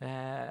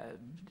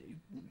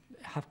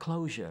have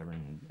closure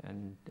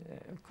and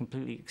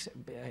completely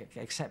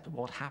accept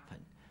what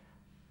happened.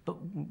 But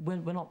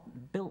we're not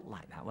built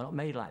like that. We're not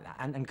made like that.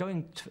 And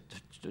going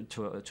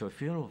to a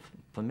funeral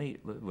for me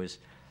was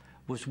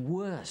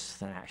worse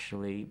than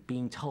actually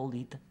being told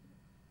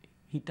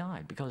he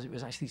died, because it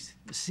was actually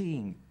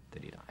seeing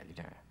that he died.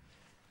 You know.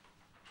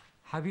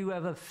 Have you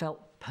ever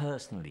felt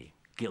personally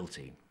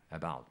guilty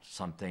about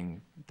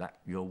something that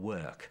your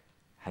work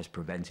has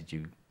prevented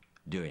you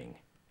doing?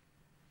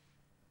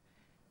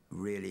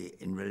 Really,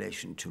 in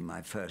relation to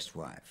my first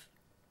wife,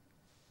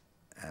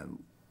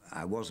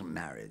 I wasn't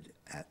married.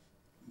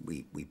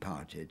 We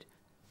parted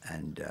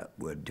and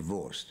were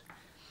divorced,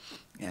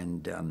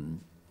 and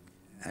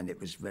it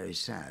was very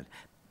sad,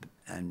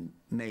 and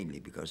mainly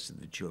because of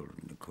the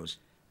children, of course.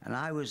 And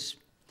I was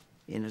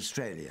in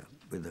Australia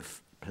with a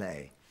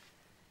play,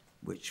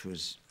 which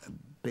was a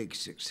big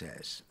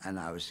success, and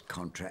I was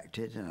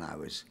contracted, and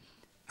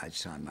I'd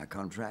signed my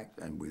contract,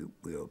 and we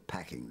were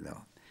packing the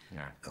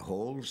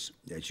halls.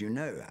 As you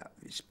know,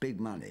 it's big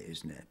money,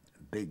 isn't it?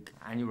 Big.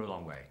 And you were a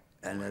long way.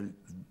 And a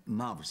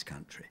marvellous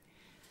country.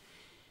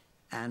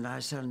 And I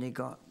suddenly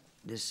got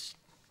this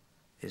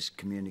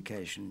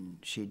communication: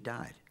 she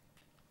died,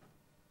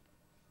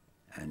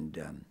 and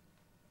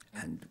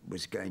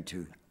was going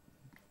to.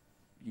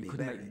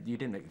 You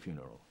didn't make the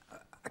funeral.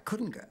 I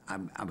couldn't go.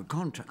 I'm under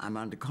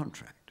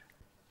contract.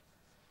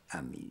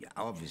 I mean,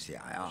 obviously,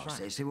 I asked. Right.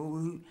 They said,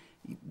 "Well,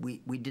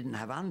 we didn't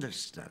have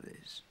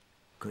understudies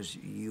because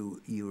you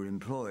were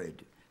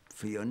employed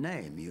for your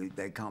name.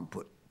 They can't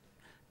put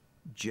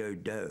Joe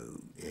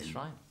Doe in." That's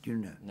right. You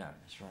know. No,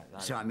 that's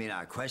right. So I mean,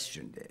 I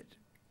questioned it,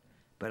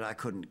 but I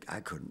couldn't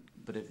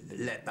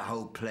let the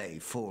whole play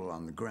fall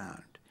on the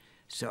ground.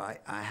 So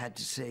I had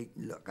to say,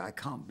 look, I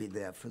can't be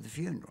there for the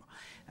funeral,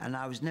 and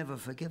I was never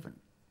forgiven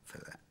for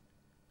that.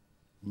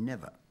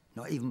 Never,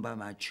 not even by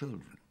my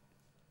children.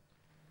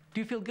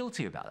 Do you feel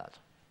guilty about that?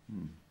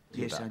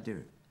 Yes, I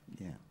do.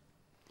 Yeah,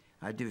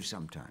 I do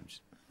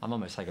sometimes. I'm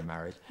almost like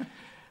married.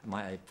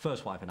 My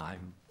first wife and I,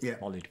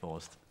 Molly,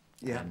 divorced.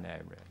 Yeah.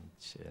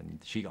 And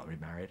she got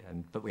remarried,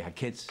 but we had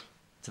kids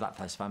to that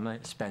first family,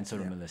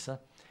 Spencer and Melissa.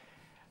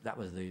 That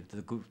was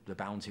the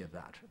bounty of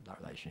that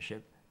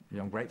relationship.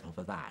 I'm grateful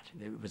for that.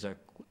 It was a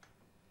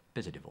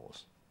bitter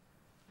divorce.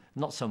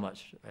 Not so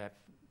much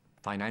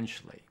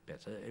financially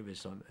bitter, it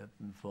was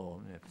for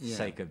the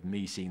sake of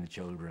me seeing the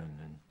children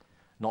and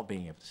not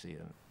being able to see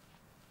them.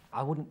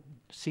 I wouldn't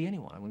see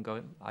anyone. I wouldn't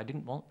go. I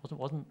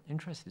wasn't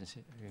interested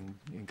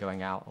in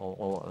going out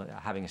or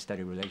having a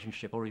steady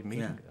relationship or even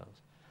meeting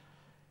girls.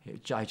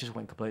 I just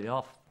went completely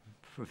off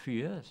for a few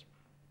years.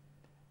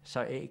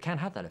 So it can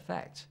have that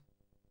effect.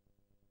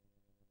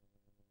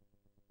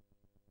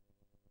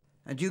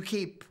 And do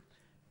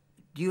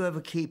you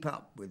ever keep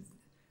up with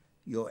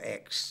your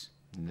ex?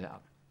 No.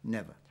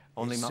 Never.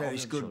 Only my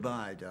it's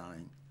goodbye,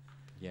 darling.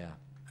 Yeah.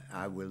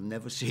 I will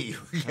never see you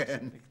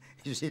again.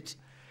 Is it?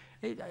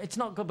 It's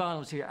not goodbye.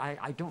 Honestly,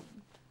 I don't.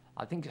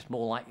 I think it's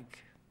more like.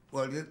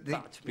 Well,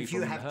 if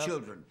you have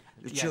children,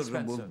 the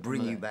children will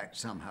bring you back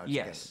somehow.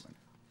 Yes.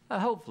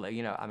 Hopefully,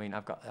 you know. I mean,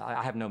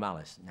 I have no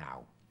malice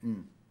now.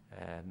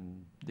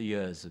 The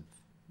years of,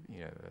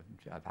 you know,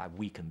 I've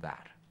weakened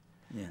that.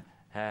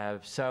 Yeah.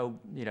 So,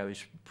 you know,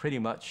 it's pretty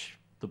much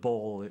the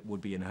ball. It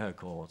would be in her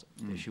court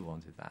if she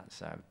wanted that.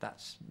 So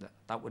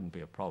that wouldn't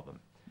be a problem.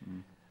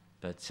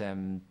 But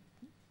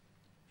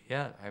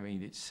yeah, I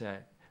mean, it's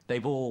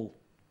they've all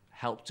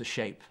helped to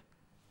shape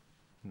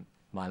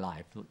my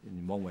life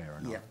in one way or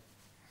another. Yeah.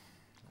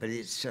 But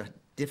it's a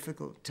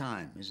difficult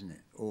time, isn't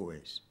it?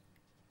 Always.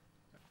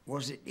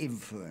 Was it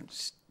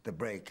influenced, the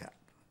breakup,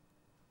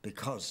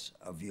 because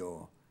of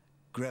your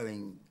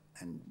growing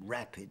and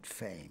rapid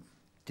fame?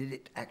 Did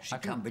it actually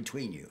come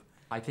between you?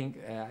 I think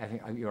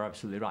you're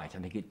absolutely right. I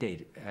think it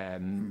did.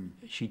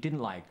 She didn't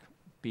like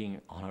being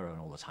on her own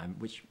all the time,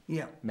 which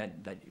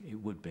meant that it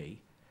would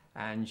be.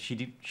 And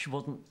she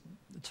wasn't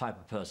the type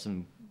of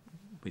person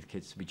with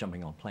kids to be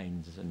jumping on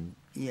planes and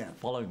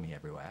following me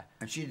everywhere.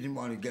 And she didn't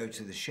want to go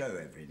to the show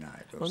every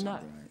night or something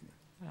like that.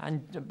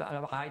 And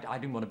I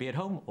didn't want to be at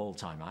home all the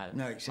time.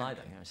 No,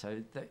 exactly. Either, you know,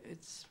 so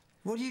it's.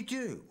 What do you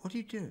do? What do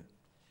you do?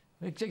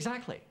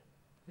 Exactly.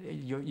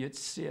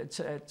 It's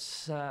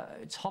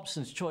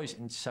Hobson's choice,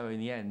 and so in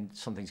the end,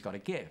 something's got to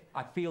give.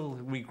 I feel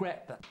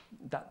regret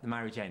that the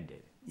marriage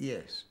ended.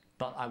 Yes.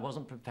 But I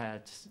wasn't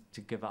prepared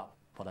to give up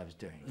what I was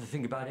doing. The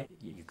thing about it,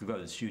 you could go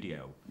to the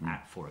studio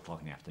at 4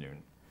 o'clock in the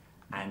afternoon,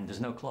 and there's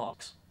no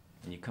clocks,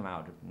 and you come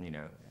out at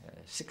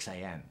 6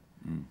 a.m.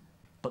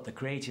 But the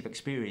creative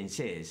experience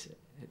is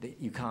that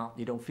you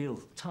don't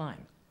feel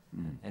time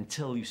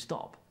until you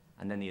stop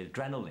And then the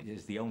adrenaline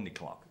is the only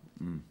clock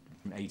from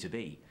A to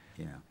B.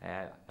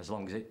 Yeah. As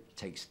long as it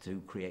takes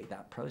to create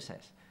that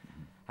process.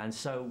 And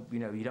so, you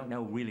know, you don't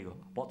know really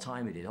what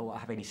time it is or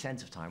have any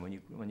sense of time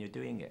when you're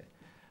doing it.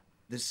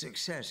 The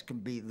success can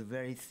be the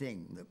very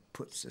thing that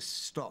puts a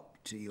stop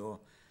to your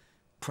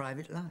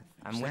private life.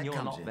 And when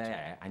you're not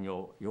there and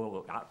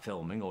you're out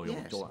filming or you're,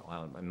 Yes.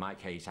 well, in my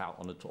case, out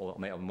on a tour,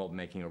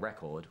 making a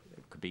record,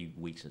 it could be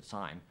weeks at a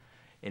time,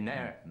 in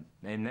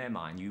their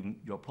mind,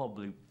 you're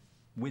probably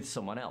with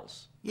someone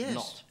else. Yes,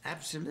 not.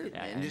 absolutely.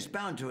 Yeah, and it's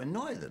bound to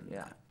annoy them.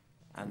 Yeah.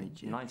 And I mean,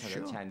 9 times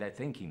out of 10, they're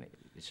thinking that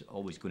it's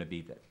always going to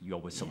be that you're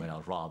with someone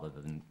else rather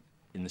than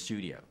in the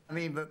studio. I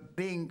mean, but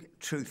being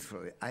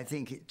truthful, I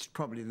think it's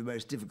probably the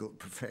most difficult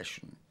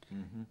profession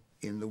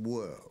in the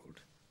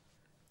world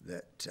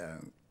that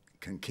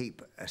can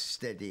keep a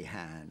steady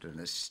hand and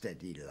a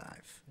steady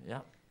life.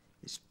 Yeah.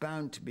 It's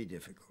bound to be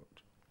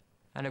difficult.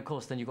 And of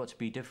course, then you've got to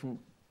be different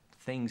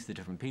things to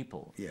different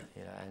people. Yeah.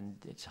 You know, and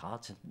it's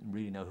hard to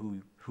really know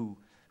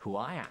who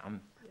I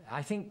am.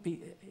 I think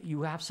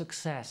you have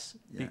success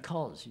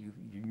because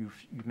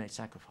you've made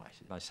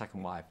sacrifices. My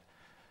second wife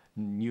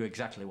knew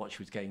exactly what she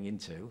was getting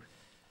into.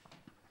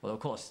 Well, of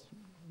course,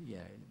 yeah,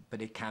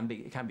 but it can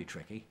be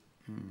tricky.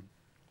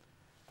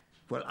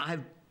 Well,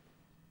 I've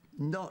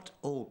not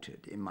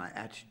altered in my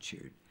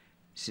attitude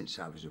since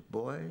I was a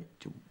boy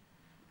to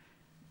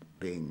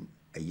being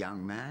a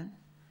young man,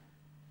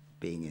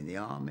 being in the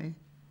army,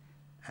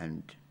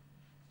 and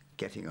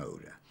getting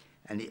older.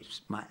 And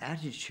it's my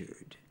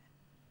attitude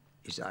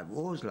is I've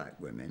always liked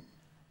women.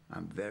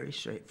 I'm very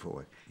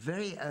straightforward.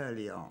 Very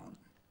early on,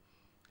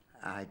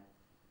 I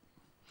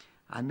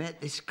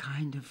met this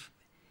kind of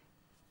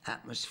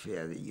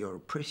atmosphere that you're a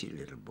pretty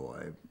little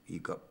boy,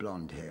 you've got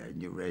blonde hair and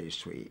you're very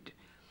sweet,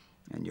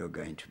 and you're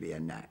going to be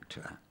an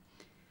actor.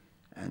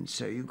 And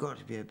so you've got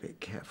to be a bit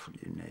careful,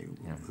 you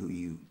know, who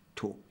you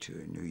talk to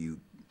and who you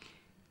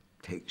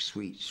take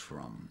sweets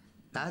from.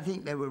 I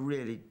think they were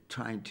really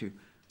trying to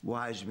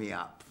wise me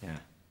up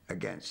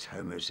against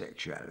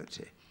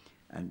homosexuality.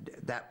 And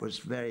that was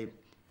very,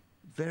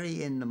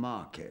 very in the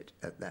market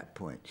at that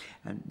point,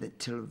 and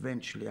until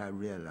eventually I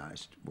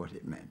realized what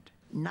it meant.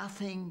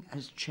 Nothing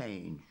has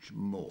changed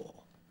more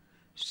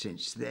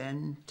since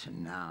then to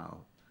now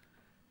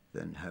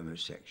than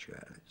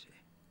homosexuality.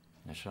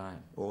 That's right.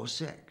 Or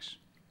sex.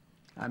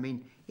 I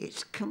mean,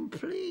 it's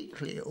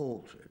completely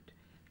altered.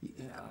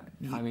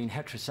 I mean,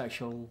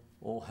 heterosexual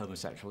or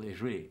homosexual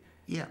is really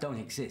don't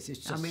exist.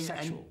 It's just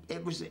sexual. And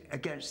it was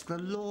against the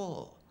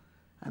law.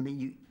 I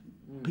mean,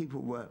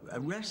 people were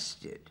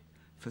arrested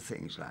for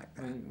things like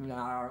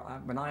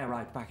that. When I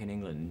arrived back in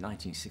England in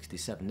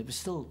 1967, it was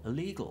still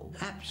illegal.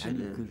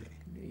 Absolutely.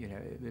 And you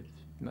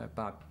know,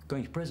 about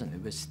going to prison,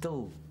 it was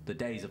still the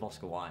days of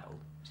Oscar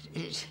Wilde.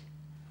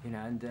 You know,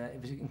 and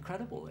it was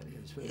incredible.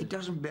 It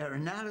doesn't bear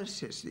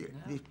analysis,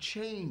 the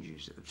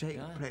changes that have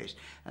taken place,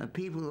 and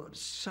people that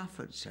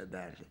suffered so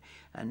badly.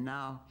 And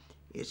now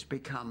it's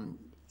become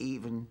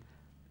even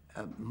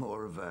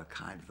more of a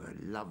kind of a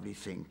lovely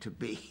thing to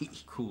be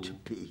cool,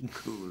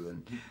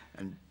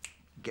 and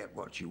get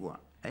what you want.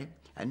 Eh?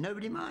 And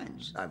nobody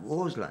minds. I've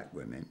always liked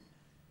women,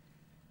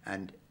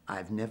 and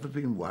I've never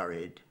been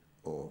worried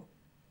or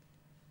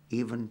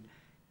even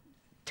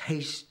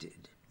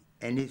tasted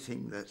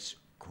anything that's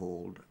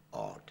called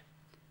odd.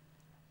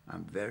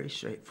 I'm very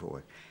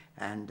straightforward,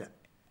 and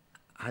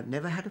I've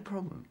never had a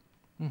problem.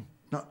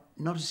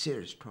 Not a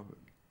serious problem,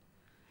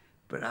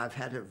 but I've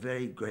had a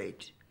very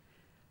great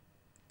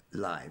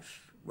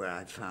life where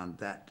I found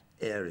that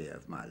area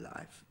of my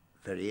life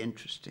very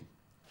interesting.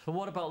 So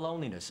what about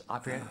loneliness? I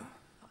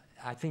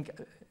think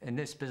in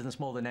this business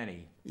more than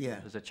any,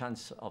 there's a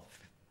chance of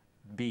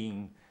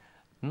being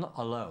not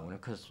alone,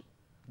 because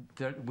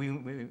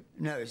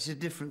no, it's a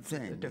different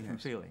thing. It's a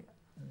different feeling.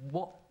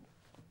 What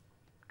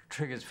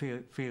triggers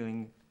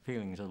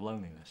feelings of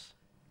loneliness?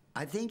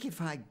 I think if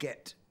I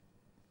get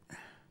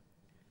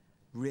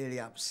really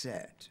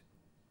upset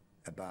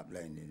about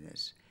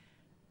loneliness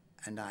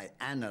and I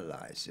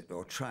analyze it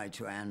or try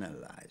to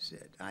analyze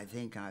it, I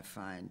think I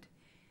find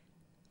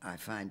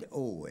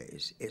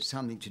always it's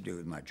something to do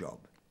with my job.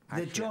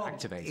 The job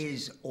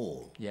is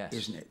all,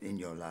 isn't it, in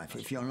your life,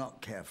 if you're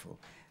not careful.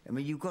 I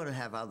mean, you've got to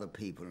have other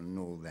people and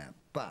all that,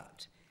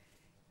 but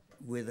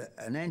with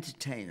an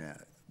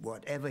entertainer,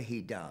 whatever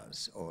he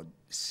does, or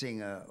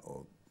singer,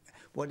 or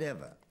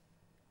whatever,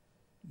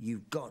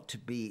 you've got to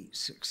be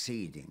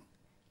succeeding.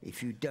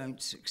 If you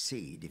don't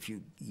succeed, if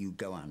you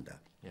go under.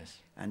 Yes.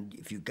 And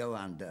if you go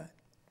under,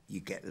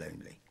 you get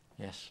lonely.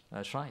 Yes,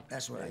 that's right.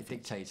 That's what I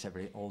think. It dictates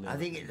all the I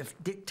think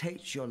it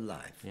dictates your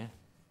life. Yeah.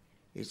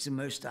 It's the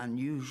most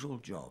unusual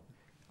job.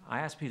 I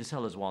asked Peter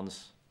Sellers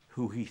once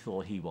who he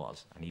thought he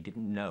was, and he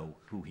didn't know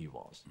who he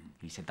was.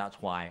 He said,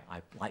 that's why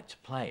I like to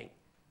play.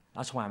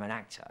 That's why I'm an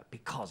actor,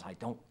 because I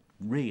don't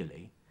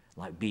really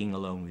like being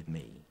alone with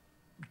me.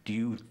 Do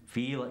you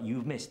feel that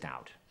you've missed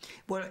out?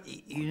 Well,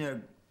 you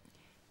know,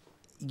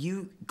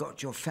 you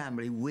got your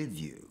family with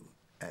you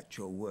at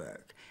your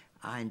work.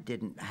 I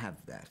didn't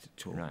have that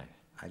at all. Right.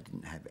 I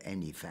didn't have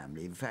any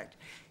family. In fact,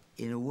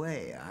 in a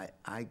way,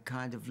 I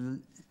kind of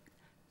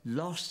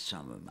lost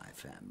some of my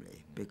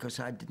family because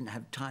I didn't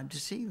have time to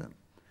see them.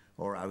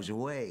 Or I was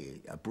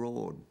away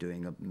abroad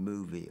doing a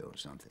movie or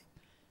something.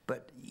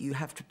 But you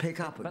have to pick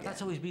up again. But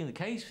that's always been the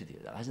case with you,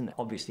 though, hasn't it?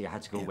 Obviously, I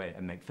had to go away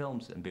and make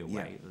films and be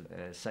away.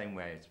 Same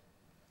way as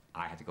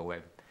I had to go away,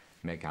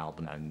 make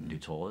albums and do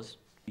tours.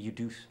 You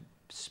do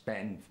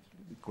spend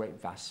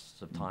great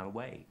vasts of time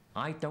away.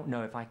 I don't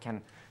know if I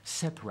can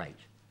separate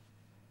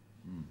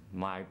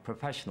my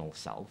professional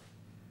self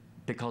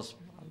because,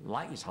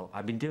 like yourself,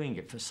 I've been doing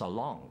it for so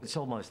long. It's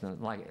almost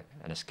like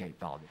an escape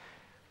valve.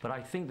 But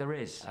I think there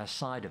is a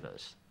side of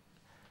us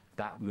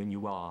that when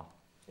you are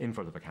in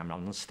front of a camera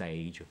on the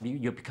stage,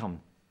 you become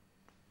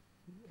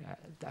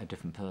a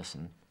different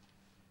person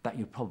that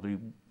you probably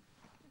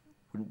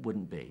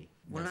wouldn't be.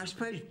 Well, I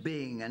suppose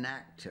being an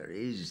actor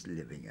is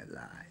living a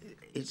lie.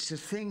 It's a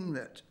thing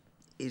that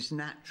is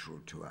natural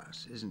to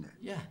us, isn't it?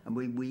 Yeah. And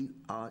we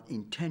are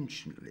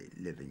intentionally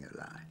living a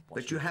lie.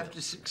 But you have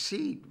to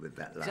succeed with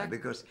that lie,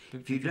 because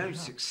if you don't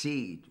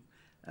succeed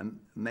and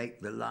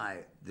make the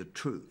lie the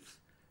truth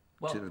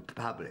to the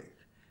public,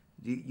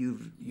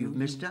 you've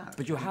missed out.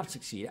 But you have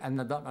succeeded, and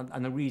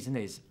the reason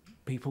is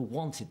people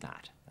wanted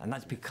that, and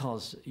that's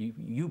because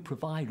you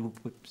provide with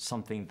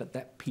something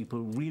that people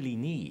really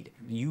need.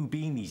 You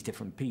being these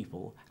different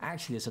people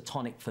actually is a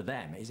tonic for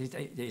them.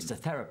 It's a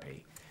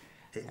therapy.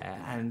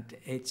 And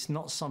it's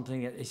not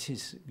something that it's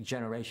his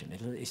generation.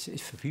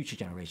 It's for future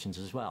generations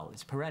as well.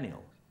 It's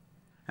perennial.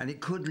 And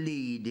it could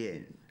lead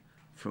in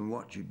from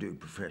what you do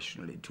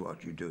professionally to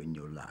what you do in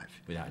your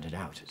life. Without a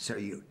doubt. So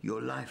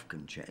your life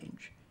can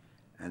change,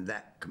 and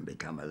that can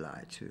become a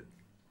lie too.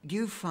 Do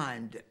you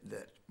find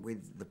that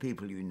with the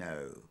people you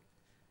know,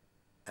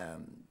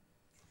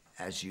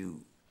 as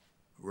you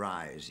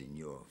rise in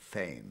your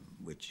fame,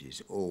 which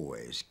is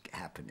always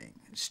happening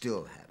and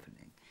still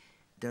happening,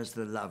 does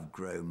the love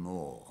grow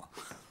more?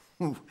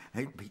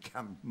 It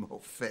become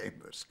more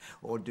famous,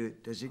 or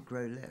does it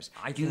grow less?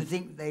 Do you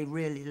think they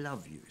really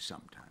love you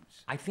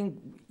sometimes? I think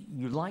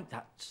you like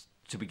that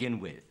to begin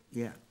with.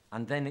 Yeah.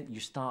 And then you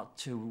start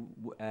to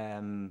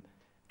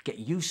get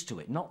used to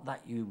it. Not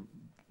that you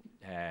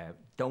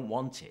don't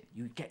want it.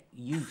 You get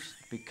used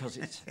because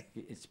it's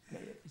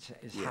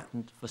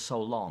happened for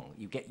so long.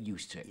 You get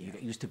used to it. You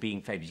get used to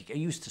being famous. You get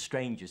used to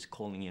strangers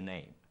calling your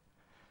name.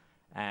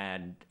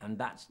 And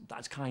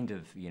that's kind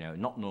of,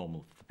 not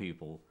normal for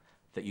people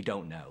that you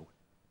don't know.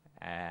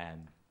 But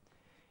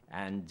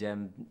I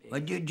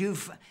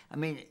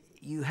mean,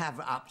 you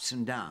have ups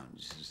and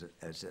downs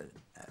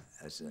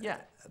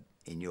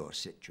in your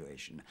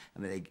situation. I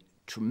mean, they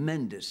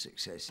tremendous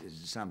successes,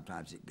 and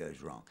sometimes it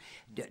goes wrong.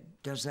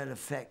 Does that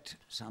affect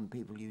some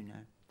people you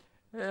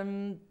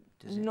know?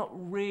 Not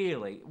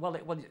really. Well,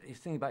 you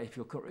think about if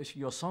you're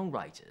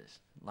songwriters,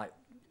 like.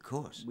 Of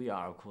course. We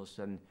are, of course.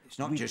 And it's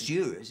not just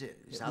you, is it?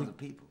 It's other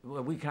people.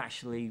 Well, we can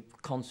actually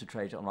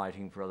concentrate on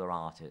writing for other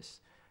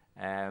artists,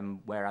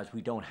 whereas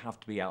we don't have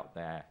to be out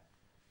there,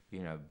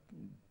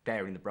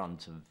 bearing the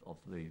brunt of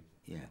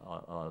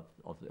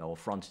or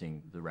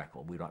fronting the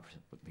record. We write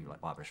for people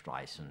like Barbara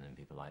Streisand and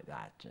people like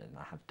that, and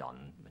I have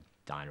done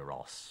Diana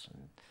Ross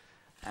and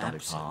Dolly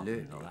Parton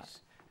and all that.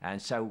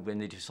 And so when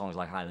they do songs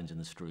like Islands in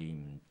the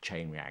Stream and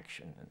Chain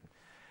Reaction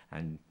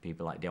and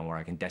people like Don't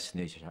Worry, I Can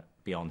Destiny,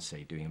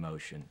 Beyonce doing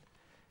Emotion,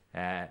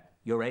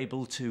 you're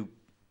able to,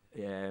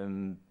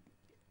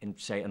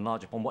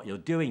 enlarge upon what you're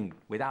doing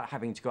without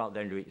having to go out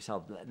there and do it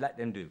yourself. Let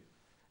them do,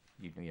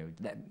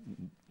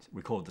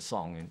 record the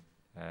song, and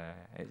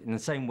in the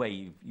same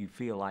way you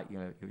feel like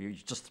you're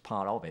just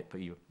part of it, but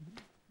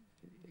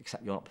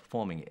except you're not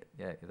performing it.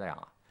 Yeah, they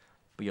are,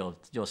 but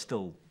you're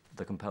still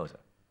the composer,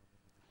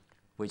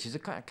 which is a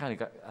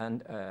kind of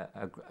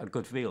a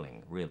good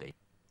feeling, really.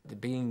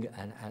 Being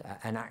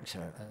an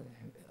actor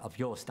of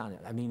your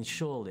standard, I mean,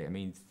 surely,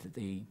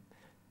 the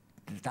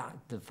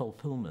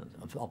fulfillment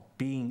of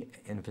being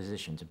in a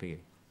position to be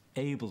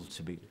able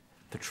to be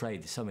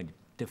portrayed to so many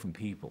different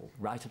people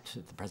right up to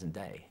the present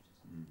day.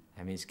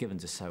 I mean, it's given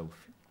to so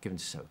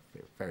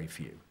very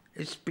few.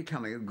 It's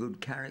becoming a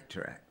good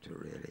character actor,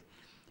 really,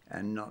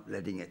 and not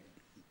letting it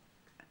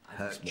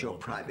hurt your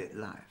private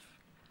life.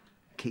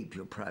 Keep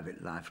your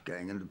private life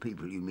going, and the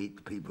people you meet,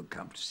 the people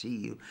come to see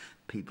you,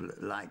 people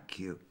that like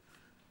you,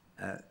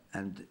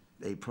 and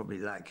they probably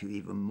like you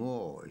even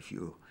more if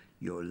your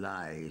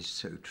lie is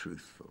so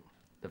truthful.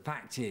 The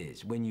fact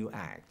is, when you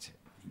act,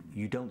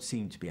 you don't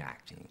seem to be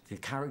acting. The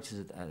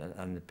characters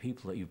and the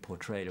people that you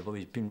portrayed have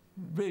always been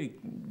really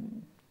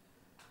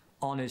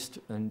honest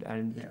and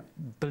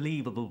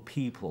believable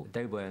people.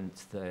 They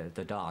weren't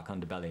the dark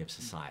underbelly of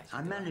society.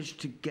 I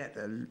managed to get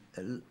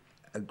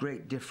a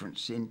great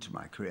difference into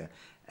my career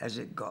as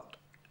I got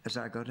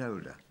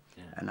older,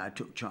 and I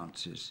took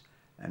chances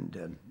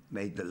and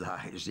made the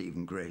lies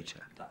even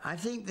greater. I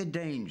think the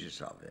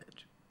dangers of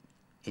it,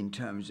 in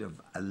terms of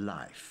a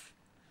life,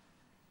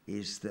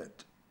 is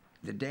that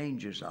the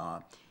dangers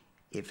are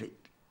if it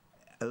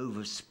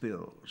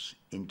overspills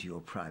into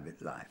your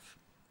private life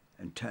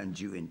and turns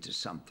you into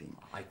something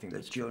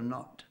that you're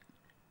not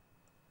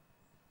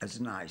as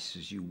nice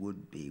as you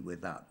would be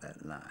without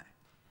that lie.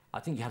 I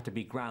think you have to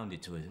be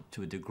grounded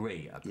to a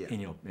degree Yeah. in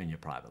your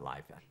private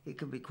life. It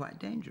can be quite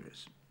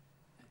dangerous,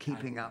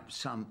 keeping up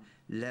some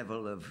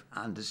level of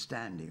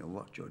understanding of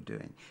what you're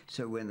doing.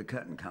 So when the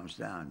curtain comes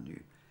down,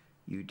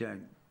 you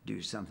don't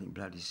do something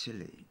bloody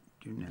silly,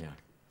 do you know? Yeah.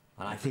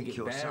 And I think it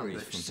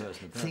varies from person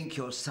to person. Think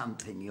you're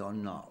something you're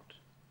not.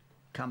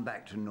 Come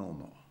back to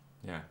normal.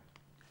 Yeah.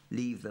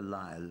 Leave the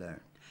lie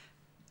alone.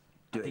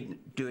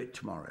 Do it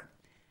tomorrow.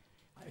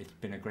 It's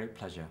been a great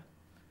pleasure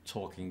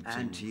talking to...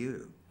 And to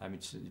you. I mean,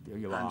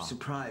 you are... I'm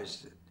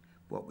surprised at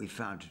what we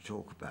found to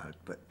talk about,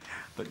 but...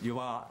 But you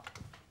are,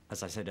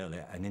 as I said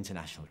earlier, an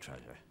international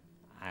treasure.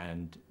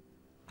 And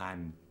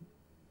I'm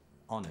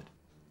honoured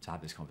to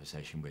have this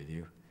conversation with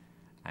you.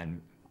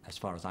 And as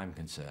far as I'm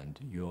concerned,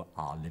 you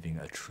are living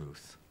a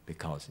truth,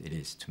 because it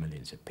is to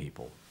millions of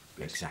people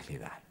exactly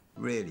that.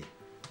 Really,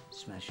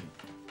 smashing.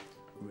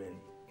 Really,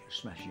 you're a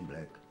smashing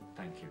bloke.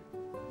 Thank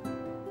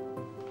you.